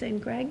birdhouses.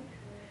 And Greg,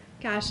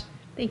 gosh,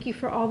 thank you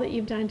for all that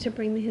you've done to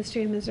bring the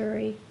history of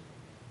Missouri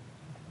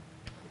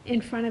in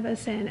front of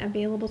us and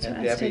available to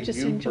And us to Debbie, just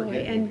you for enjoy.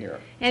 getting here.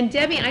 And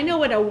Debbie, I know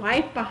what a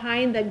wife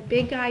behind the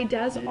big guy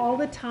does all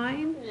the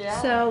time.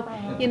 So,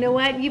 you know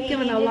what, you've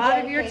given a lot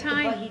of your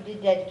time. He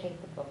did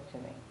dedicate the book to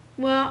me.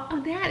 Well,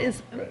 oh, that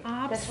is Good.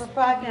 Because for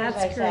 5 years I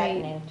that's sat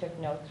great. and took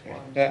notes for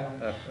him.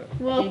 Yeah.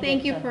 Well, He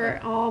thank did you for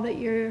all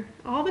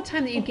the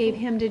time that you gave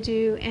him to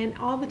do and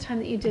all the time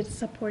that you did to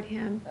support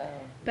him.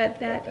 But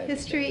that Thank you,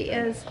 history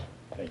Debbie. is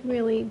Thank you.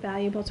 really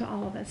valuable to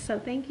all of us, so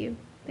thank you.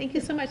 Thank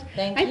you so much.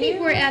 Thank I think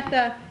you. we're at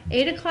the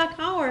 8 o'clock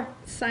hour,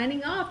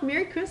 signing off.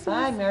 Merry Christmas.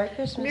 Bye, Merry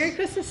Christmas. Merry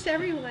Christmas to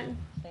everyone.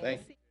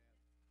 Thank